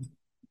 Mm-hmm.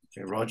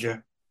 Okay,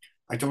 Roger,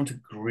 I don't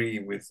agree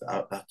with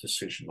that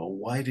decision, or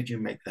why did you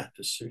make that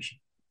decision?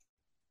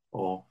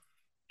 Or,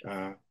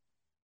 and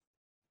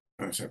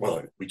I say,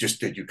 well, we just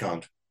did, you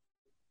can't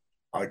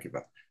argue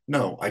about.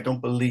 No, I don't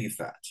believe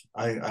that.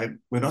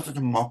 We're not a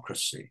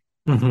democracy,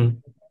 Mm-hmm.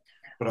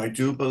 but I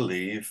do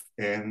believe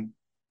in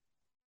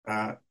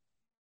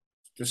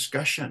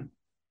discussion,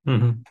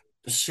 Mm-hmm.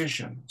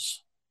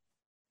 decisions,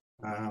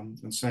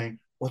 and saying,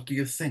 what do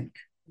you think?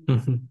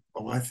 Mm-hmm.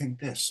 Oh, I think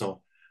this.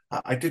 So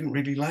I didn't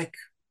really like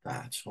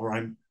that, or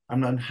I'm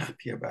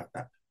unhappy about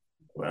that.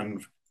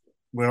 And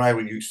where I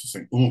would used to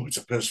think, oh, it's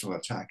a personal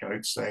attack, I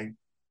would say,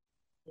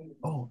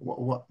 oh,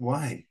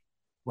 why?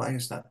 Why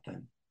is that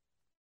then?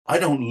 I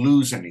don't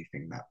lose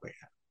anything that way.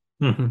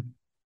 Mm-hmm.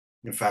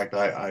 In fact,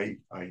 I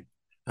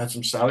had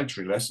some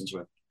salutary lessons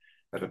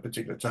at a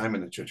particular time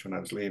in the church when I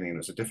was leaving. It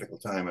was a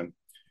difficult time, and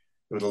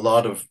there was a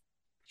lot of,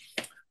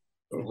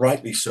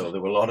 rightly so, there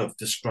were a lot of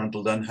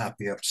disgruntled,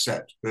 unhappy,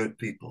 upset, hurt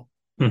people.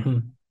 Mm-hmm.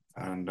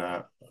 And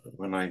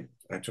when I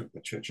took the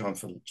church on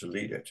to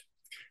lead it,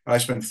 I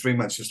spent 3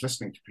 months just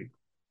listening to people.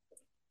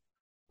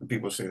 And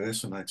people would say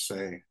this, and I'd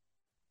say,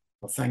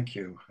 well, thank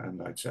you.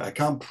 And I'd say, I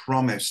can't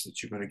promise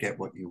that you're going to get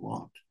what you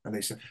want. And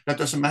they said, that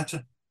doesn't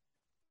matter.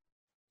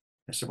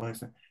 I said, why is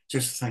that?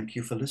 Just thank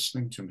you for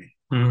listening to me,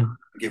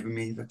 giving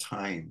me the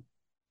time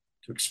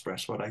to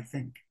express what I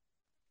think.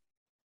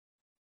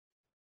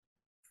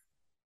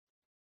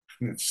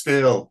 And it's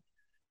still,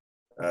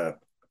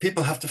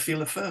 people have to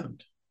feel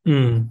affirmed.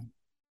 Mm.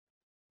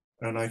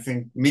 And I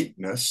think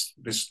meekness,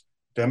 this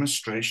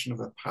demonstration of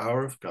the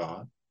power of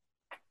God,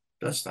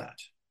 does that.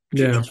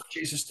 Yeah. That's what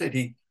Jesus did.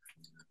 He,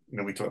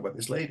 we talk about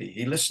this lady.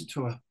 He listened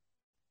to her.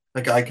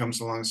 A guy comes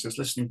along and says,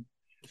 listen,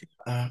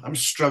 I'm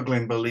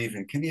struggling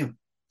believing. Can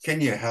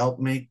you help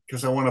me?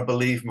 Because I want to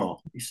believe more.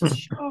 He says,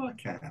 sure, I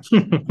can.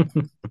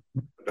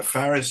 The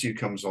Pharisee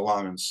comes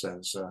along and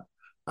says,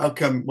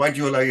 why do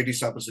you allow your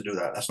disciples to do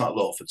that? That's not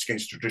lawful. It's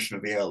against the tradition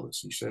of the elders.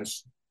 He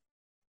says,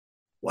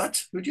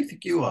 what? Who do you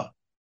think you are?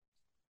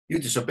 You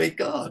disobey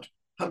God.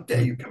 How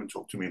dare you come and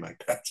talk to me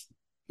like that?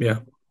 Yeah.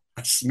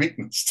 That's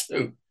meekness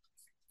too.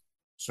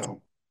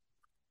 So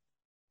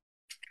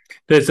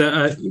there's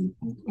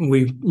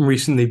we've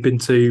recently been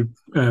to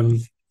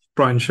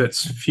Brian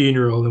Schutt's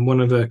funeral, and one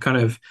of the kind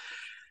of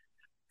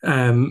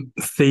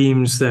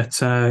themes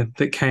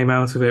that came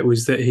out of it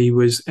was that he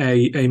was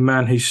a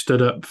man who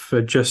stood up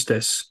for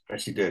justice.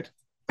 Yes, he did.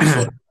 I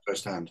saw it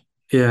firsthand.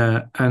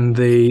 Yeah, and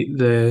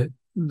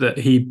that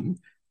he,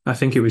 I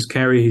think it was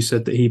Kerry who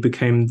said that he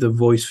became the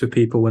voice for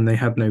people when they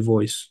had no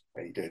voice.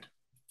 Yeah, he did.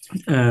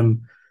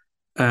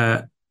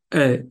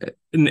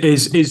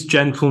 Is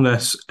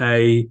gentleness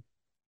a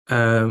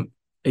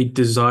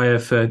desire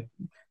for,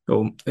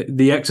 or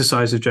the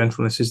exercise of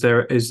gentleness? Is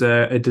there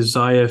a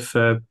desire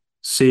for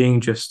seeing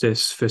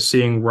justice, for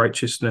seeing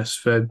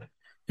righteousness?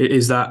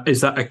 Is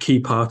that a key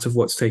part of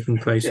what's taking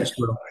place as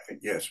well? I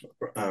think yes.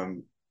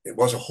 It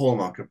was a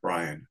hallmark of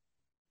Brian.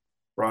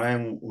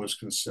 Brian was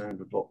concerned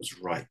with what was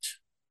right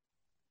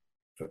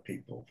for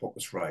people, what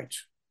was right,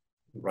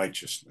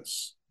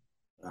 righteousness,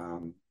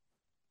 and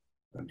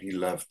he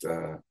loved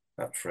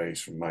that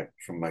phrase from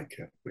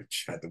Micah,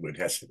 which had the word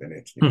hesed in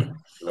it.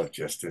 Love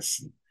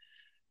justice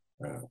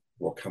and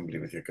walk humbly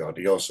with your God.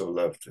 He also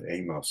loved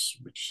Amos,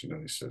 which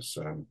he says,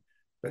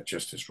 let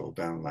justice roll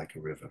down like a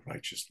river,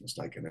 righteousness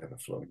like an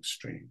ever-flowing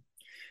stream.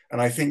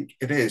 And I think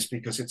it is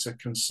because it's a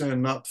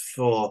concern not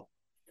for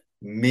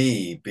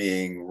me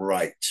being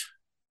right.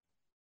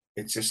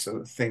 It's just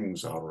that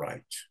things are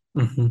right.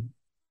 Mm-hmm.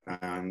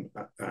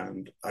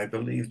 And I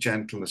believe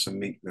gentleness and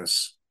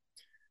meekness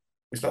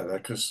is like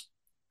that because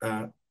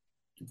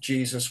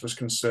Jesus was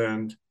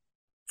concerned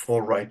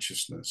for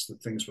righteousness,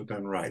 that things were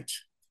done right.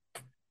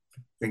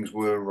 Things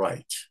were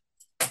right.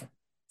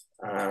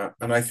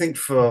 And I think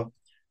for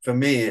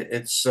me,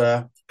 it's,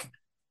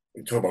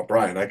 you talk about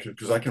Brian,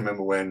 because I can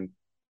remember when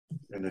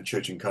in the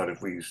church in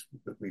Cardiff, we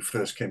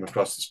first came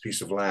across this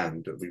piece of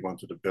land that we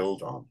wanted to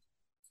build on.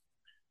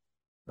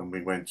 And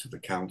we went to the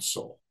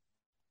council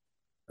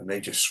and they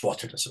just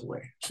swatted us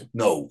away. Said,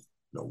 no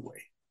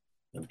way.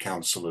 And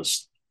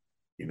councillors,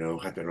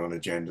 had their own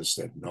agendas,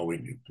 said, no, we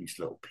need these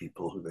little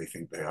people who they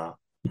think they are.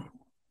 And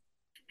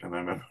I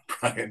remember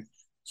Brian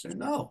saying,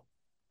 no,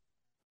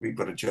 we've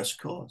got a just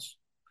cause.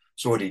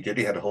 So what he did,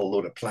 he had a whole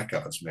load of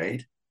placards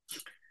made,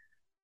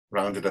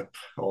 rounded up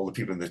all the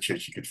people in the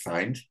church he could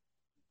find.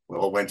 We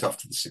all went off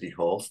to the city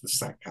hall, to the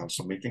SAC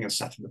council meeting, and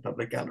sat in the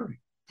public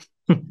gallery.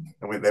 And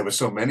there were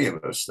so many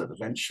of us that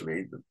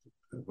eventually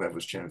whoever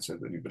was chairman said,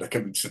 you better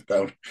come and sit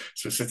down.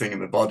 So sitting in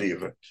the body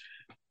of it.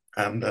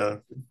 And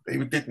they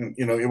didn't,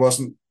 it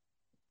wasn't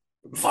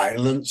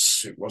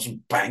violence, it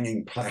wasn't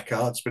banging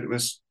placards, but it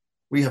was,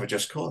 we have a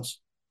just cause.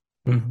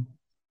 Mm-hmm.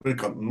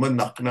 We're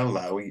not going to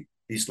allow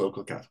these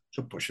local guys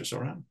to push us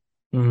around.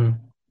 Mm-hmm.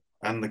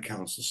 And the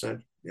council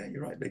said, yeah,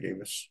 you're right. They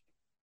gave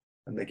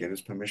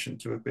us permission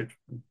to a bit.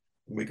 And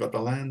we got the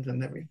land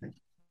and everything.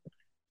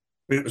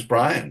 But it was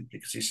Brian,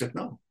 because he said,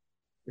 no,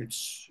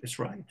 it's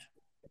right.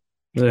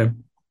 Yeah.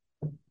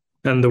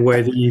 And the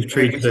way that you've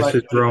treated us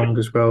is wrong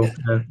as well.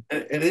 Yeah.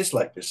 It is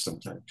like this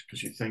sometimes,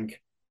 because you think,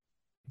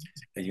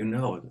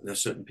 there's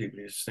certain people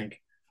you just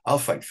think, I'll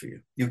fight for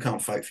you. You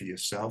can't fight for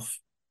yourself,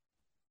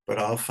 but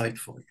I'll fight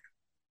for you.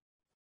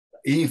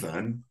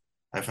 Even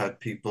I've had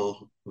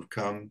people who've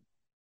come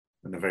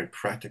and they're very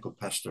practical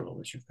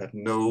pastoralists who've had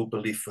no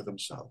belief for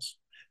themselves.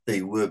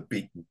 They were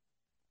beaten.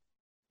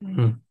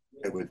 Mm-hmm.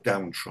 They were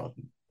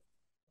downtrodden,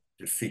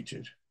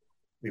 defeated.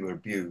 They were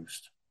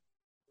abused.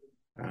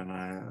 And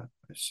I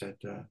said,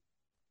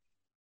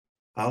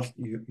 I'll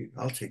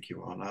take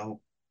you on.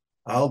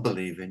 I'll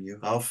believe in you.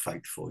 I'll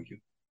fight for you.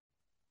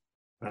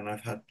 And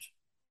I've had,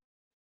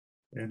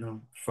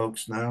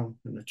 folks now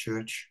in the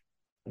church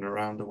and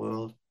around the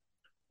world,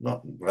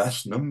 not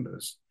vast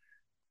numbers,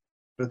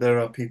 but there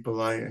are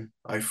people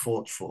I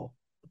fought for.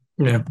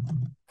 Yeah.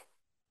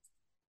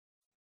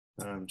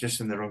 Just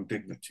in their own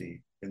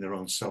dignity, in their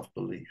own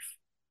self-belief.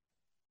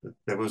 that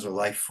there was a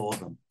life for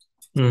them.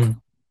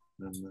 Mm.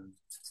 And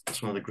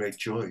that's one of the great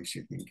joys.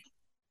 You think,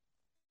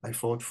 I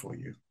fought for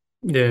you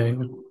Yeah.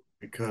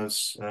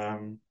 because I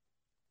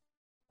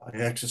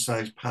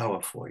exercised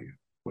power for you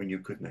when you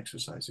couldn't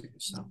exercise it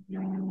yourself.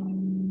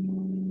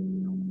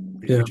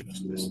 Yeah.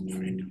 Justice and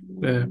freedom.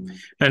 Yeah.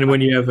 And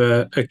when you have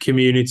a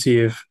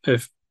community of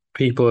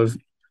people, of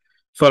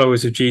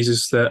followers of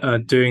Jesus that are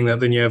doing that,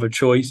 then you have a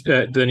choice.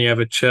 Then you have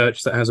a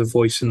church that has a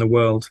voice in the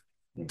world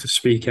to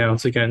speak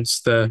out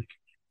against the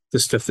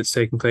stuff that's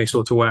taking place,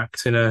 or to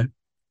act in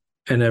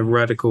a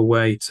radical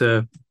way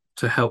to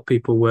help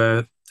people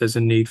where there's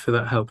a need for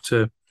that help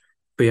to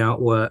be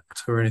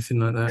outworked or anything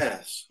like that.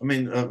 Yes, I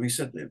mean, we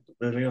said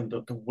earlier on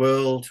that the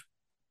world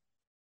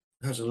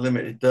has a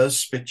limit. It does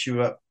spit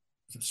you up,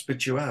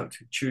 spit you out,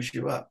 chews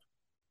you up.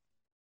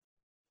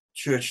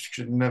 Church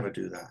should never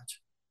do that.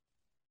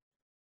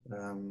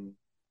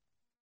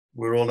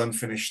 We're all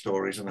unfinished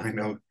stories, and I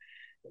know,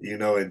 you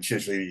know, in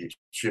church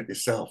leadership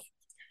yourself,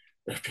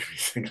 people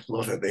think,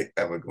 Lord, are they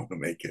ever going to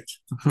make it?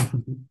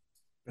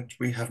 But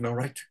we have no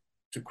right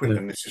to quit. Yeah.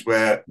 And this is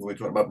where we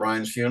talk about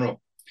Brian's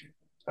funeral,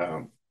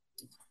 and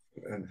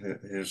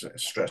his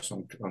stress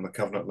on the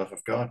covenant love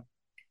of God.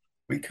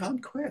 We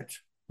can't quit.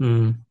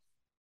 We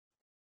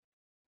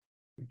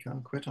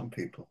can't quit on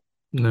people.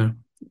 No,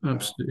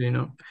 absolutely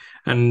not.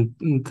 And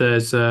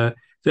there's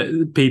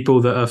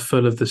people that are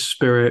full of the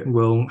Spirit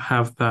will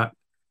have that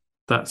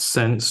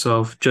sense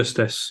of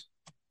justice,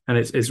 and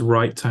it's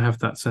right to have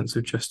that sense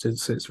of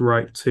justice. It's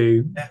right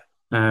to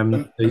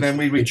and then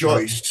we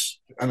rejoice.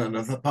 And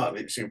another part of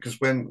it, because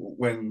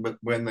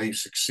when they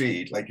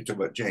succeed, like you talk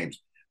about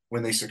James,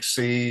 when they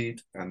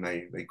succeed and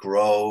they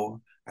grow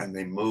and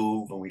they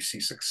move and we see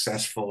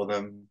success for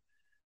them,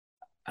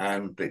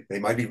 and they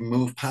might even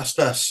move past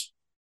us.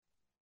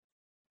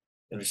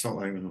 And it's not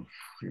like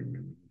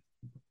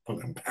pull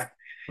them back.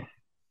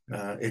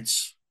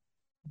 It's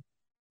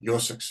your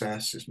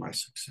success is my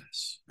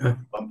success. Yeah.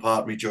 One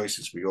part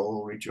rejoices, we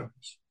all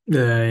rejoice.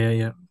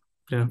 Yeah.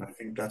 And I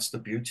think that's the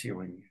beauty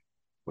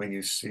when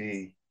you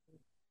see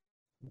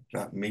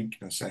that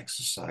meekness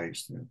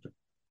exercised, you know,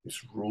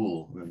 this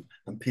rule,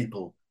 and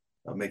people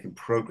are making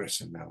progress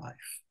in their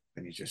life.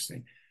 And you just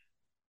think,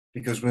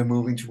 because we're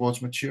moving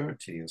towards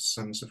maturity as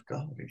sons of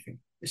God, I think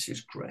this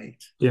is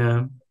great.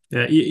 Yeah.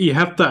 You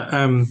have that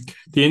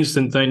the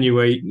instant, don't you,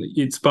 where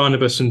it's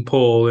Barnabas and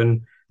Paul,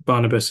 and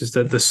Barnabas is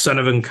the son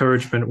of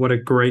encouragement. What a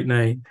great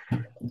name!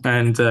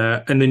 And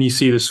then you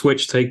see the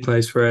switch take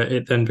place where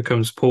it then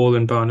becomes Paul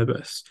and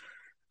Barnabas,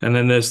 and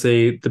then there's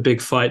the big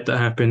fight that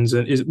happens.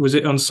 And was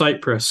it on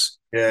Cyprus?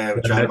 Yeah,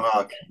 with John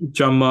Mark.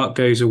 John Mark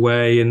goes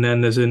away, and then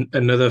there's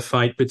another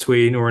fight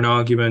or an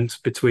argument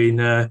between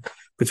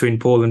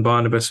Paul and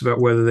Barnabas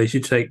about whether they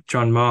should take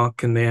John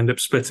Mark, and they end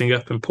up splitting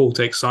up, and Paul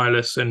takes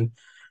Silas, and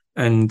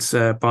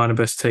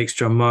Barnabas takes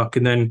John Mark.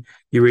 And then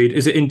you read,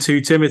 is it in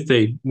 2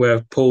 Timothy,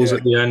 where Paul's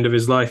at the end of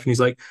his life and he's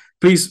like,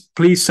 please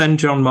send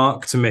John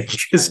Mark to me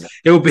because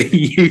it'll be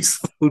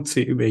useful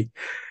to me.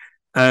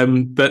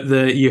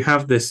 But you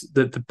have this,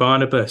 the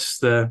Barnabas,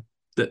 that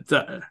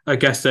I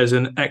guess there's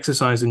an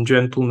exercise in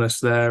gentleness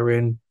there,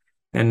 in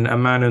a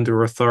man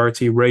under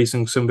authority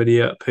raising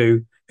somebody up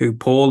who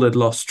Paul had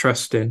lost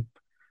trust in.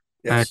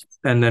 Yes.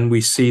 And then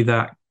we see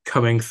that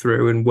coming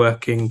through and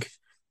working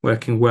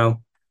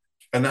well.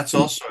 And that's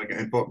also an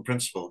important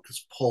principle,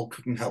 because Paul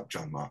couldn't help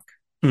John Mark.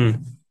 He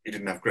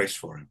didn't have grace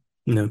for him.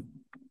 No.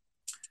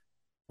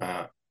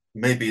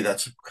 Maybe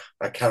that's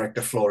a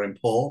character flaw in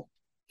Paul,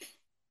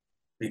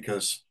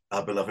 because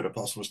our beloved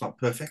apostle was not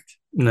perfect.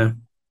 No.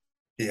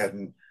 He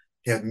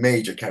had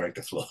major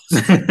character flaws.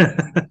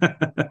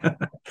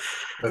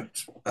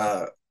 But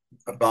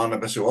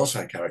Barnabas, who also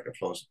had character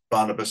flaws,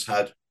 Barnabas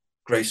had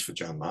grace for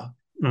John Mark,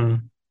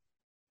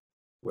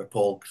 where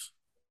Paul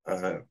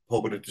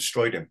would have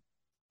destroyed him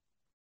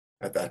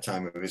at that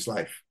time of his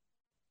life.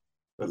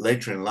 But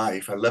later in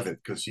life, I love it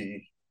because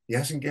he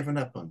hasn't given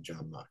up on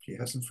John Mark. He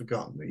hasn't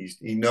forgotten.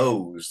 He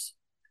knows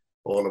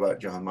all about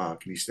John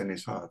Mark, and he's in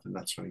his heart. And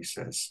that's when he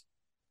says,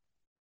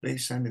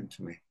 please send him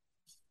to me.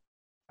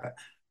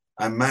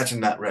 I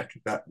imagine that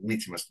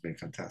meeting must have been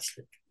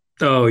fantastic.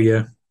 Oh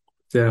yeah.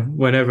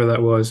 Whenever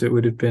that was, it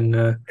would have been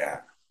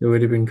it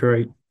would have been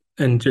great.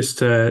 And just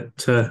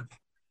to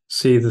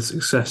see the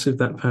success of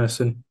that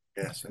person.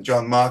 Yes, and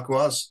John Mark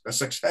was a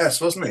success,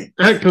 wasn't he?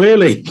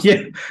 Clearly,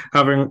 yeah.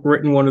 Having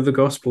written one of the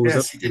Gospels.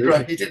 Yes, he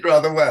did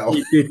rather well.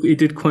 He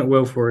did quite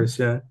well for us,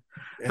 yeah.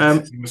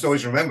 Yes, you must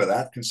always remember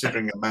that,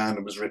 considering a man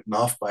who was written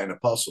off by an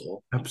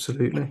apostle.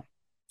 Absolutely.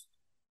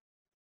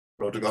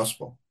 Wrote a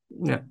gospel.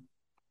 Yeah.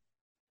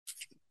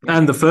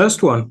 And the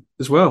first one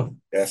as well.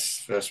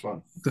 Yes, first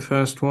one. The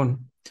first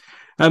one.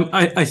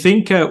 I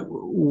think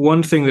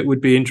one thing that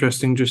would be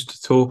interesting just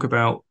to talk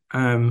about,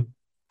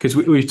 because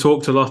we've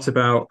talked a lot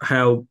about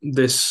how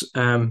this,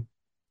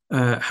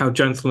 how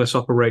gentleness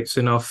operates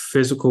in our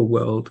physical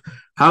world.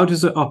 How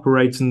does it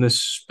operate in the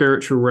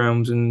spiritual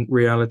realms and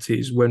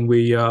realities when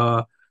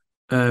we're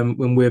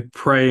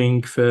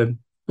praying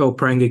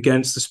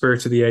against the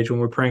spirit of the age, when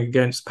we're praying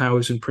against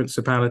powers and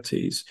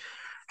principalities?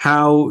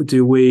 how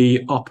do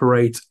we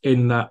operate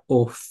in that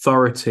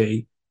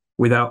authority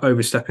without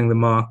overstepping the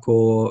mark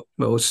or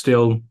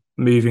still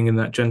moving in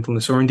that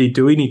gentleness? Or indeed,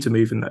 do we need to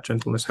move in that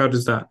gentleness? How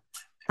does that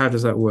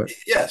work?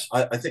 Yes,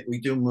 I think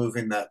we do move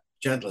in that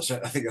gentleness.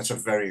 I think that's a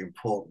very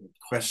important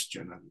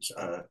question, and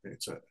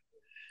it's a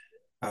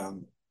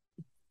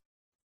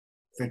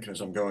thinking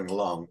as I'm going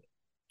along.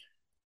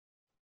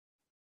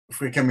 If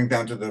we're coming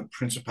down to the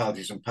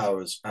principalities and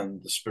powers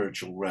and the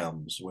spiritual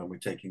realms, when we're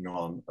taking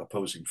on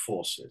opposing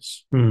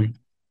forces, Mm.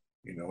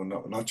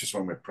 not just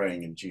when we're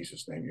praying in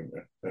Jesus' name,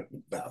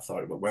 that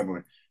authority, but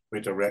when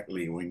we're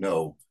directly, we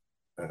know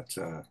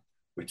that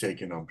we're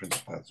taking on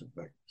principalities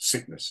like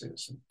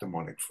sicknesses and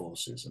demonic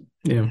forces, and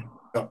Yeah.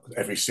 not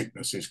every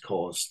sickness is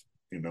caused,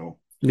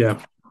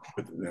 Yeah.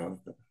 but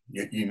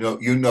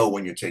you know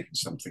when you're taking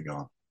something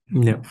on.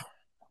 Yeah.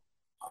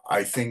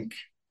 I think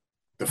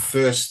the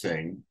first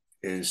thing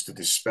is to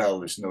dispel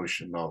this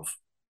notion of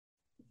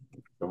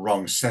the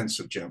wrong sense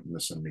of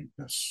gentleness and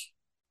meekness.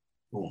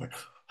 Oh, I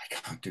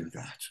can't do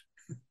that.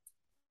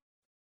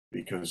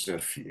 Because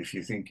if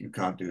you think you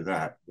can't do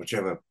that,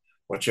 whichever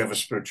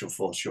spiritual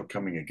force you're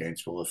coming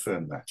against will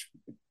affirm that.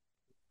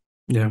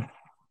 Yeah.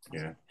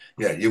 Yeah,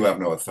 you have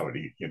no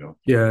authority. Yeah.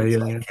 It's Yeah.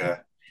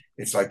 like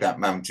it's like that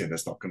mountain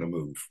that's not going to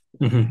move.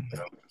 Mm-hmm.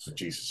 That's what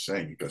Jesus is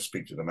saying. You got to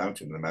speak to the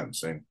mountain, and the mountain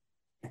saying,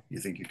 "You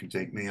think you can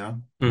take me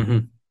on?"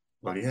 Mm-hmm.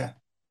 Well, yeah.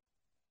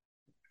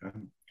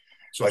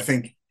 So I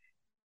think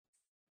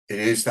it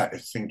is that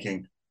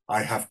thinking,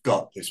 I have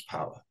got this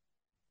power.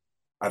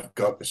 I've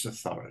got this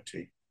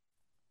authority.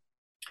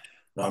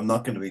 Now, I'm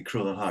not going to be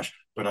cruel and harsh,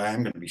 but I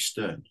am going to be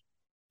stern.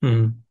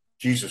 Mm-hmm.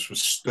 Jesus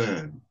was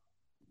stern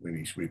when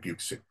he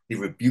rebuked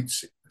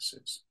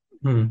sicknesses.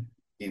 Mm-hmm.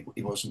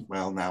 He wasn't,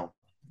 well, now,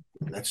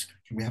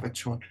 can we have a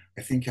tour?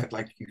 I think I'd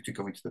like you to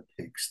go into the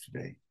pigs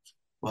today.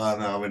 Well,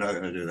 no, we're not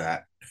going to do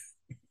that.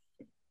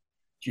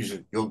 Jesus,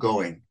 you're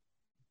going.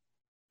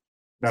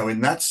 Now,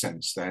 in that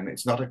sense, then,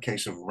 it's not a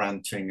case of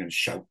ranting and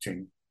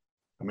shouting.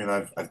 I mean,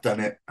 I've done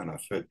it, and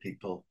I've heard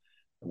people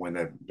when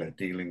they're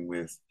dealing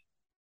with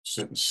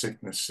certain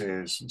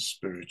sicknesses and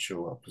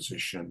spiritual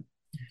opposition,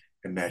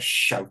 and they're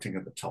shouting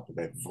at the top of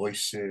their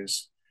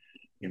voices,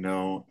 and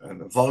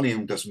the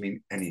volume doesn't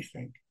mean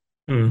anything.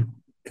 Mm-hmm.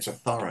 It's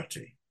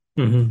authority.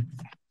 Mm-hmm.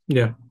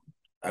 Yeah.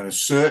 And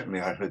certainly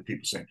I've heard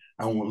people saying,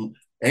 "And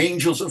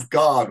angels of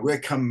God, we're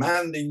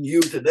commanding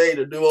you today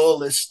to do all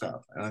this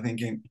stuff." And I'm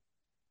thinking,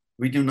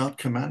 we do not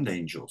command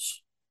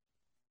angels.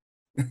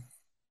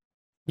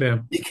 Yeah.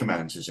 He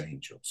commands his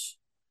angels.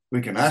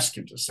 We can ask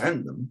him to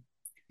send them,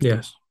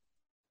 Yes.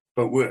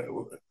 but we're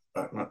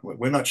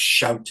not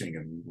shouting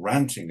and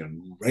ranting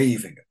and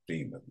raving at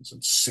demons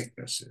and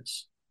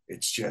sicknesses.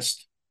 It's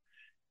just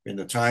in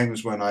the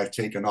times when I've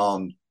taken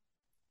on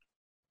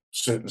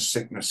certain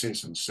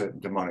sicknesses and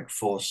certain demonic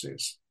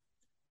forces,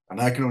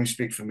 and I can only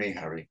speak for me,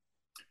 Harry,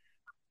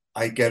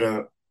 I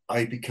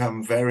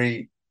become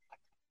very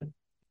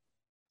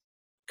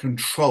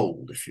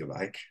controlled, if you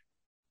like.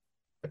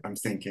 I'm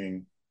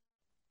thinking,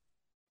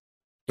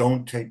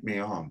 don't take me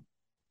on.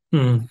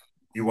 Mm.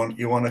 You want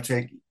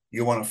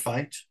to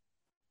fight?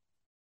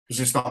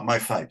 Because it's not my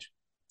fight.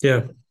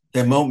 Yeah.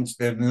 There in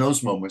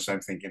those moments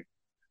I'm thinking,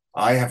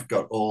 I have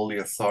got all the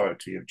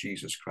authority of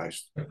Jesus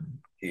Christ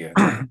here.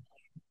 And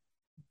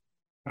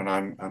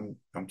I'm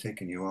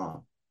taking you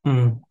on.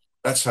 Mm.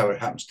 That's how it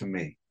happens to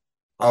me.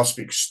 I'll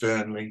speak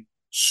sternly,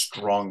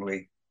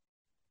 strongly,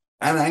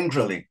 and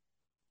angrily.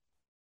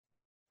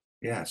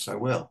 Yes, I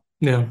will.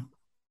 Yeah.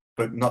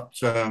 But not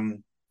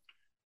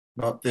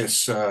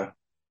this this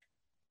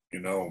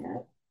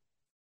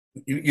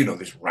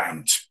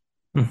rant.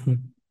 Mm-hmm.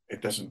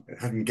 It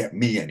doesn't get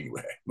me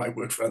anywhere. It might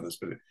work for others,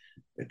 but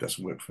it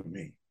doesn't work for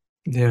me.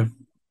 Yeah.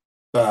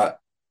 But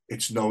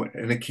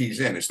and it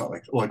keys in. It's not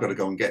like, oh, I got to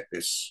go and get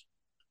this.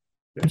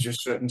 There's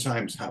just certain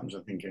times it happens.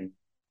 I'm thinking,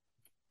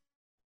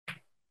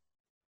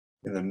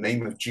 in the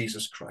name of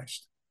Jesus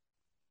Christ.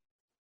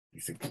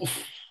 You think,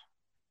 oof.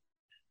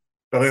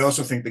 But I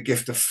also think the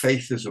gift of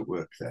faith is at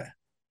work there.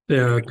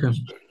 Yeah. Okay.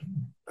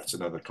 That's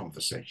another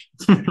conversation.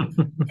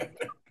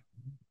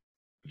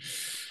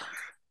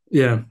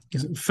 Yeah.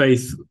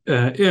 Faith.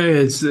 Yeah.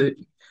 It's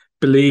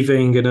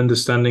believing and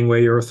understanding where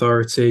your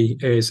authority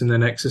is, and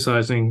then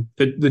exercising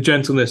the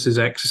gentleness is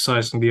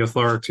exercising the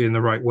authority in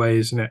the right way,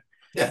 isn't it?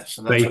 Yes,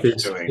 and that's Faith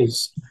what you're doing.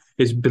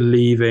 is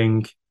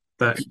believing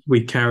that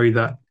we carry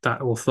that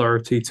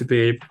authority to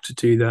be able to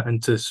do that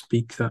and to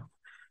speak that.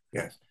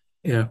 Yes.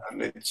 Yeah.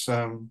 And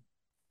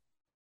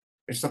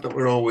it's not that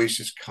we're always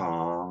just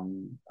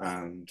calm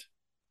and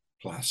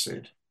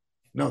placid.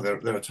 No,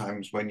 there are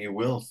times when you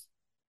will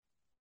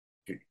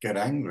get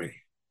angry.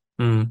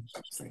 Mm.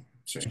 Something.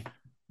 Say,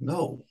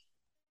 no.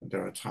 And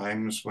there are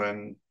times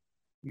when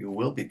you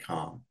will be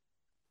calm,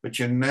 but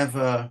you're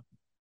never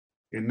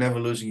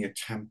losing your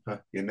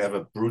temper. You're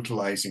never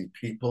brutalizing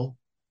people.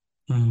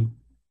 Mm.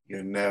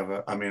 You're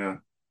never. I mean,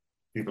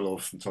 people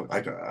often talk.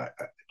 I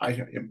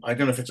don't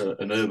know if it's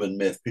an urban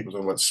myth. People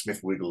talk about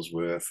Smith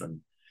Wigglesworth and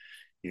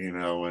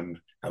and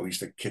how he used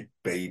to kick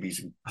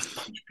babies and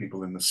punch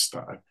people in the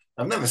stomach.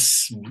 I've never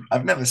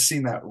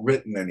seen that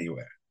written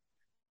anywhere.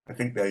 I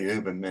think they're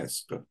urban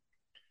myths, but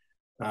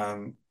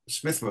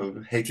Smith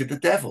hated the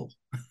devil.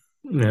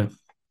 Yeah.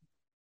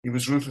 He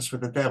was ruthless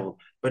with the devil,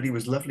 but he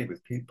was lovely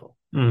with people.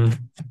 Mm.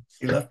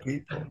 He loved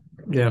people.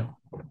 Yeah.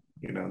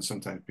 You know, and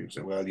sometimes people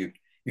say, "Well, you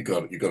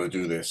got to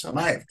do this," and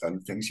I have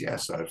done things.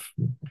 Yes,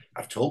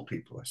 I've told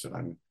people. I said,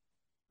 I'm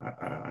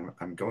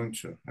going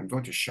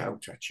to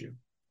shout at you,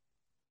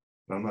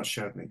 but I'm not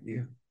shouting at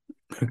you.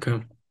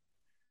 Okay.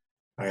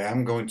 I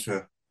am going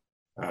to.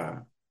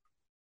 I'm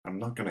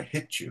not going to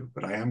hit you,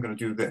 but I am going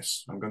to do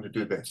this. I'm going to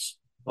do this.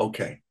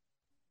 Okay.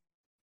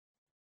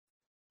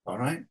 All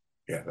right.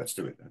 Yeah, let's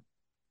do it then.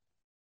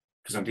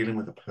 Because I'm dealing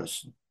with a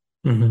person.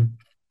 Mm-hmm.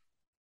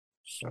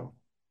 So.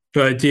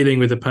 But dealing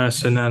with the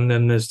person, and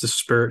then there's the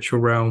spiritual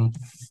realm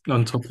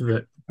on top of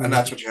it. And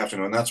that's what you have to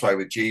know. And that's why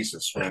with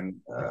Jesus,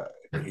 when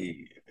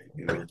he,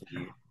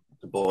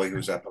 the boy who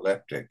was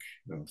epileptic,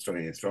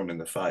 thrown in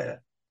the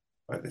fire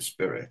by the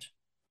Spirit,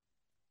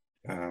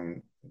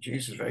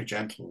 Jesus is very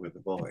gentle with the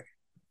boy,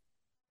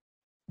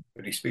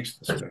 but he speaks to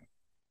the Spirit.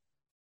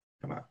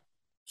 Come out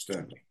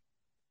sternly,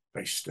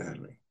 very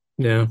sternly.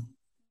 Yeah.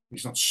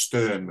 He's not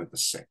stern with the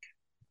sick.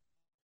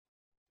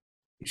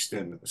 He's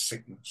stern with the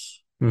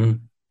sickness.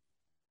 Mm.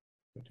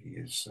 But he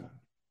is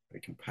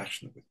very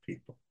compassionate with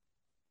people.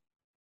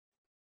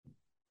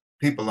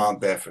 People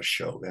aren't there for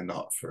show. They're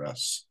not for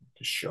us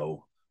to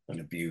show and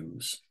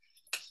abuse.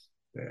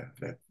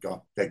 They're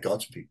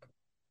God's people.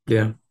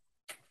 Yeah.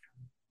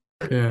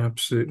 Yeah,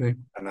 absolutely.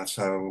 And that's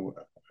how,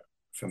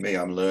 for me,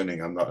 I'm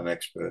learning. I'm not an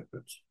expert,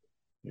 but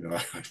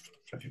I've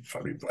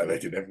probably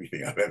violated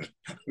everything I've ever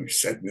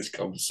said in this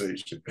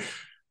conversation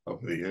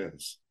over the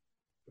years.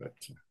 But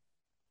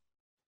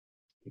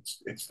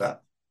it's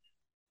that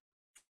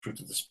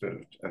fruit of the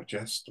Spirit of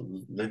just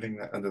living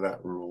under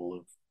that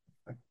rule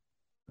of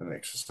and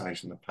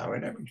exercising the power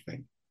in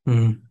everything.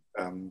 Mm.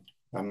 I'm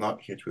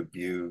not here to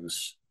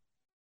abuse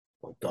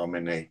or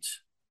dominate.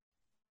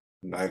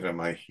 Neither am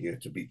I here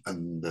to be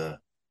under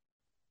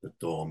the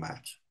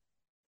doormat.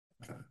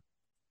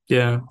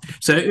 Yeah.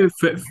 So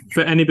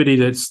for anybody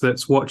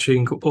that's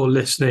watching or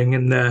listening,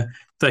 and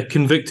they're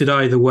convicted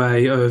either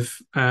way of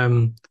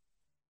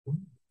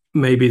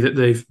maybe that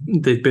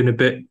they've been a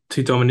bit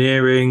too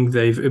domineering,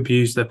 they've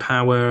abused their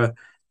power,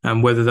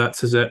 and whether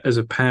that's as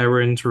a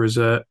parent or as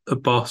a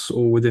boss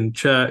or within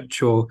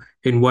church or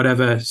in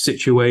whatever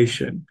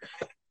situation,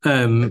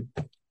 um,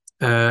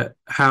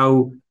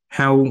 how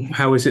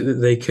is it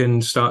that they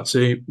can start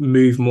to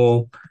move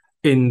more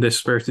in the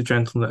spirit of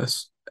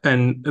gentleness,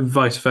 and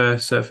vice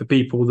versa for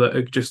people that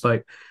are just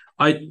like,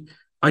 I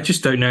I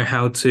just don't know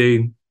how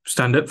to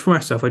stand up for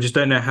myself. I just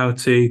don't know how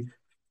to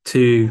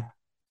to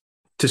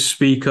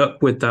speak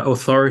up with that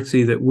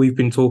authority that we've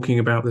been talking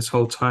about this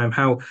whole time.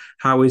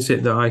 How is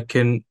it that I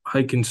can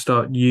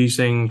start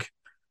using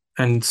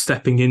and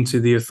stepping into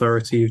the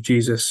authority of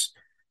Jesus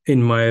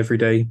in my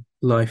everyday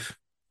life?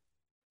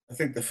 I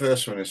think the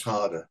first one is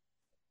harder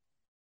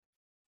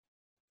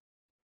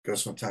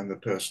because sometimes the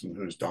person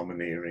who's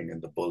domineering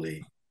and the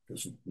bully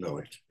doesn't know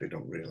it. They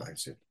don't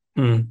realize it.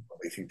 Mm.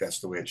 They think that's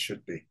the way it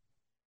should be.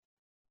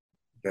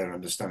 Their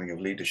understanding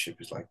of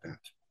leadership is like that.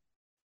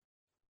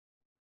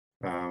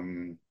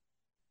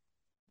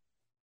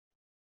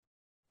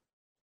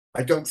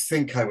 I don't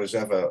think I was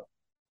ever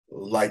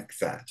like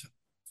that.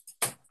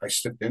 I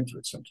slipped into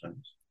it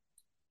sometimes.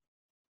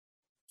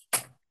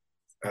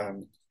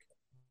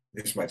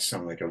 This might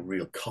sound like a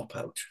real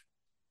cop-out,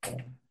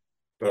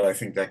 but I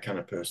think that kind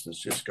of person has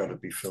just got to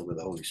be filled with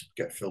the Holy Spirit,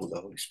 get filled with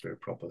the Holy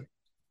Spirit properly.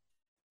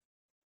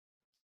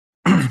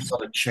 It's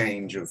not a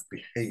change of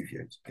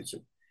behavior.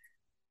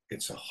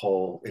 It's a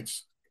whole.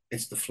 It's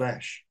the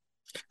flesh.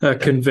 A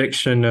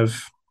conviction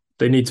of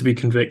they need to be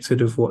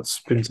convicted of what's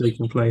been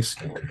taking place.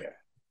 Yeah.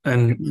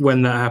 And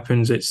when that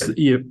happens, it's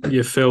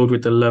you're filled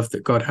with the love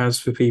that God has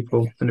for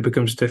people, and it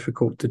becomes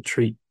difficult to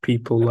treat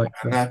people like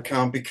and that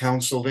can't be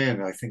counseled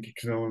in. I think it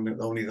can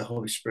only the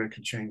Holy Spirit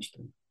can change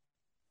them.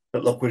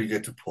 But look what he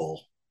did to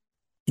Paul.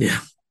 Yeah.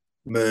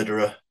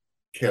 Murderer,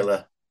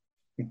 killer.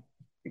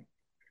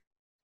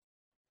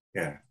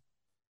 Yeah.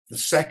 The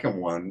second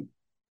one,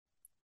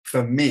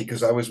 for me,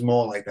 because I was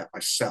more like that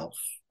myself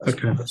as a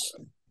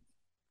person,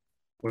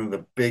 one of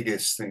the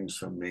biggest things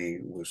for me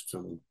was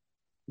to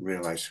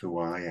realize who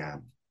I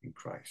am in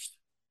Christ.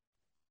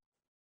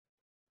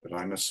 That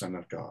I'm a son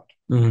of God.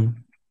 Mm-hmm.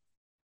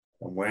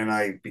 And when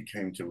I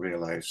became to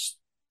realize,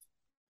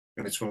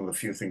 and it's one of the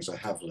few things I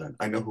have learned,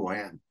 I know who I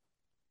am.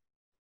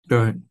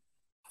 Right.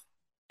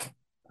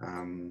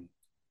 I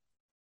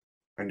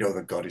know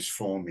that God is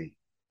for me.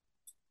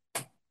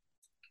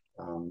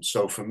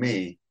 So for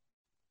me,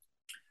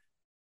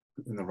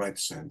 in the right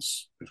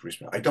sense, with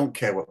respect, I don't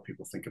care what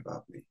people think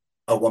about me.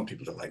 I want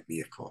people to like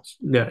me, of course.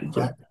 Yeah.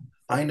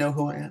 I know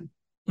who I am.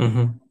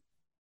 Mm-hmm.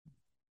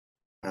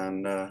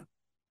 And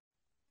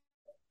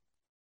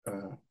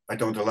I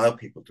don't allow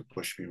people to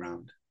push me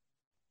around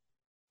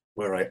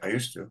where I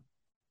used to.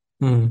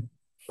 Mm.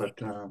 But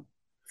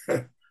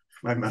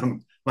my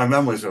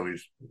mum was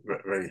always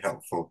very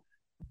helpful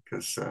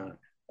because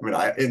I mean,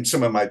 in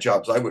some of my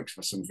jobs, I worked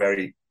for some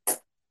very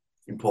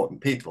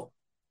important people,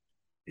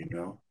 you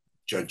know,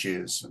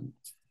 judges and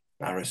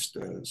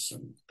barristers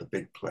and the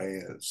big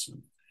players.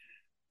 And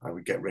I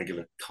would get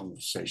regular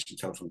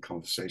telephone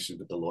conversations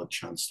with the Lord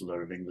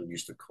Chancellor of England,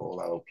 used to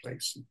call our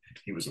place. And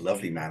he was a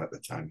lovely man at the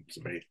time. He was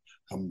a very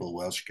humble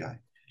Welsh guy,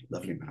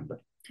 lovely man.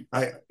 But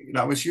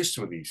I was used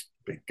to these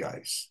big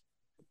guys.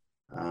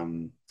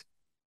 And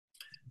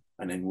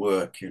in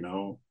work, you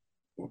know,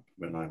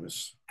 when I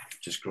was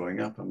just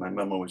growing up, and my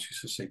mum always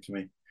used to say to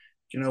me, do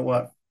you know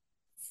what?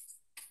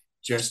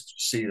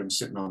 Just see them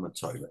sitting on the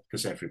toilet,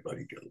 because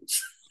everybody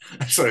goes.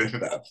 Sorry if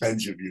that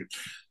offends you,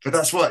 but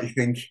that's what you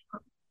think.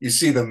 You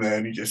see them there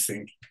and you just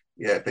think,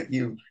 yeah, but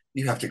you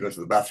have to go to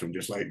the bathroom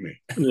just like me.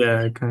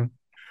 Yeah, okay.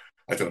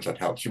 I don't know if that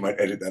helps. You might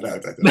edit that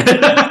out. I don't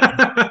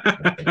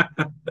know.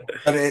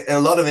 But a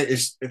lot of it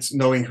is, it's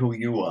knowing who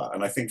you are.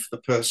 And I think for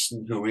the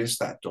person who is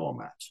that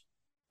doormat,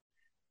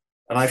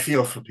 and I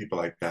feel for people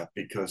like that,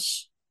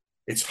 because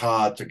it's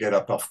hard to get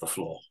up off the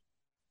floor.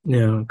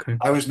 Yeah, okay.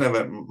 I was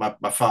never,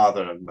 my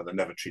father and mother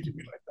never treated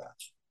me like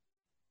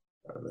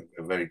that.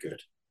 They were very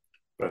good.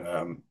 But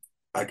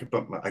I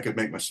could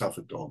make myself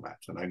a doormat,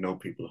 and I know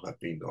people who have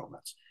been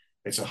doormats.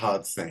 It's a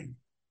hard thing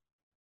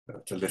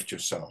to lift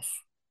yourself,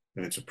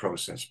 and it's a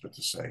process, but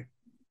to say,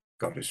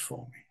 God is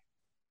for me.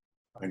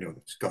 I know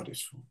this, God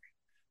is for me.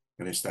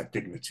 And it's that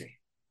dignity.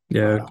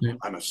 Yeah, okay.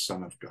 I'm a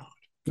son of God.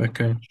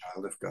 Okay. I'm a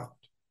child of God.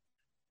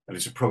 And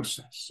it's a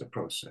process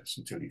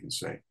until you can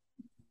say,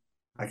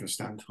 I can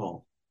stand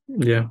tall.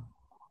 Yeah.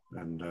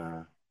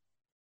 And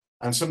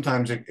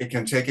sometimes it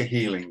can take a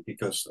healing,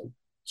 because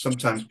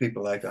sometimes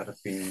people like that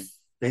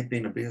they've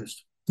been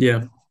abused.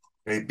 Yeah.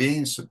 They've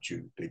been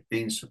subdued. They've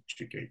been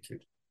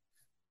subjugated.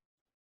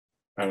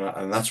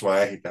 And that's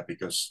why I hate that,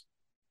 because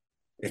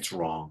it's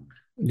wrong.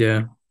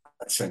 Yeah.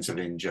 That sense of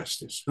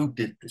injustice. Who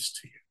did this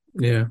to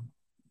you? Yeah.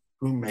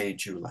 Who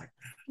made you like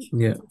that?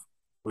 Yeah.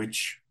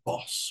 Which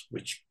boss,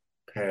 which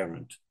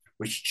parent,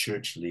 which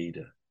church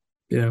leader?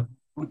 Yeah.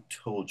 Who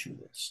told you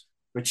this?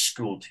 Which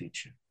school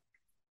teacher?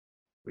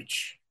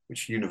 Which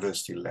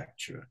university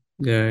lecturer?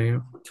 Yeah. Yeah.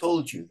 Who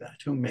told you that?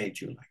 Who made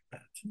you like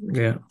that?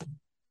 Yeah.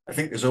 I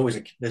think there's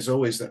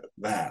always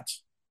that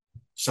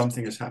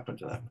something has happened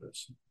to that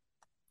person.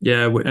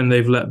 Yeah, and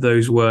they've let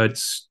those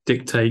words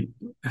dictate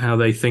how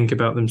they think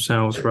about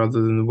themselves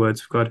rather than the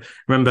words of God.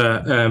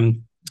 Remember,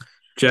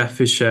 Jeff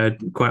has shared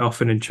quite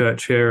often in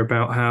church here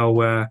about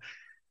how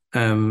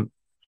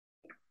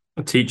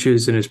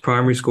teachers in his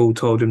primary school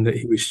told him that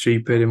he was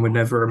stupid and would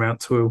never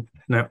amount to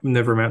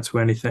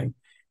anything,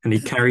 and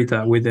he carried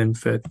that with him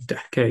for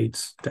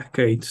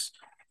decades,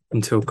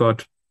 until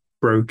God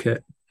broke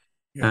it.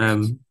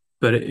 Yes.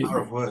 But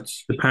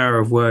the power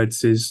of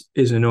words is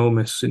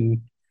enormous,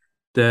 and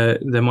there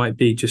might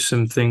be just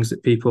some things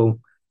that people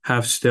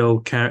have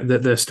that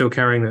they're still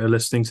carrying, that are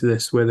listening to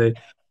this, where they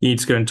need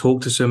to go and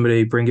talk to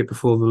somebody, bring it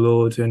before the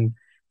Lord,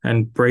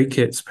 and break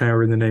its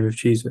power in the name of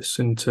Jesus,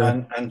 and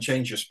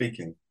change your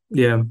speaking.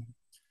 Yeah,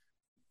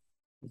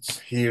 it's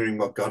hearing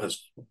what God has.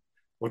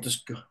 What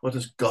does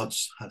God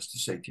has to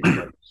say to you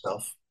about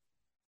yourself,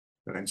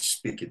 and then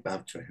speak it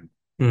back to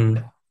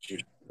Him.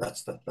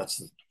 That's the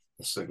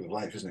circle of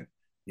life, isn't it?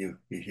 You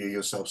hear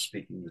yourself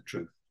speaking the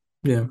truth.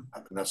 Yeah,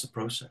 and that's the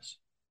process.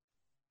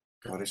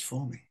 God is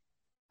for me.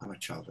 I'm a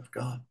child of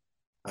God.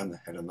 I'm the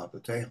head and not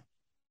the tail.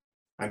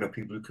 I know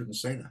people who couldn't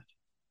say that,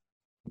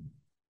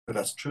 but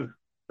that's true.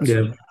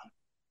 That's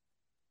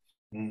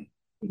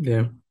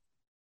yeah.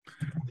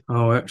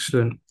 Oh,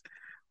 excellent.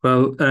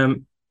 Well,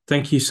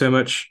 thank you so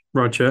much,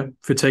 Roger,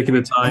 for taking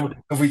the time.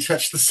 Have we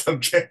touched the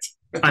subject?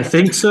 I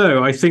think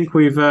so. I think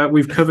we've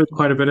covered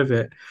quite a bit of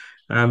it.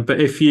 But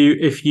if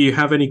you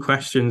have any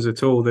questions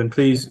at all, then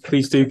please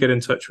do get in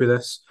touch with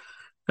us.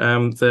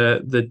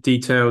 The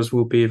details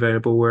will be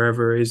available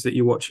wherever it is that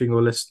you're watching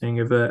or listening,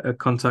 of a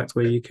contact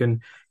where you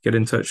can get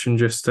in touch and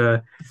just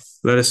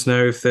let us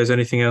know if there's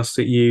anything else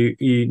that you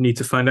need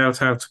to find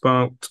out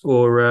about,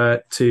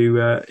 or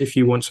if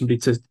you want somebody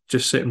to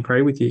just sit and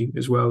pray with you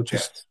as well.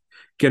 Just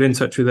get in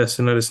touch with us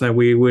and let us know.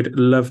 We would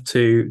love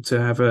to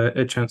have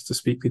a chance to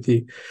speak with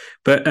you.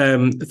 But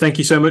thank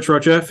you so much,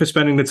 Roger, for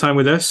spending the time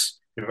with us.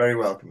 You're very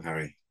welcome,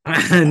 Harry.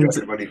 And thank you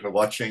everybody for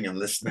watching and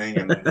listening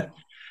and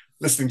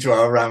listening to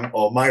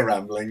my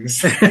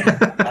ramblings.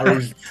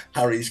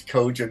 Harry's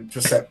cogent,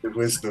 perceptive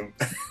wisdom.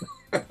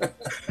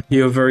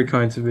 You're very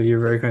kind to me.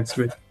 You're very kind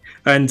to me.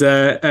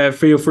 And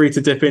feel free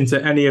to dip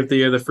into any of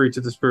the other fruit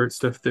of the spirit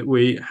stuff that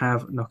we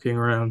have knocking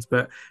around.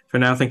 But for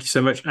now, thank you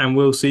so much, and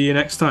we'll see you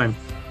next time.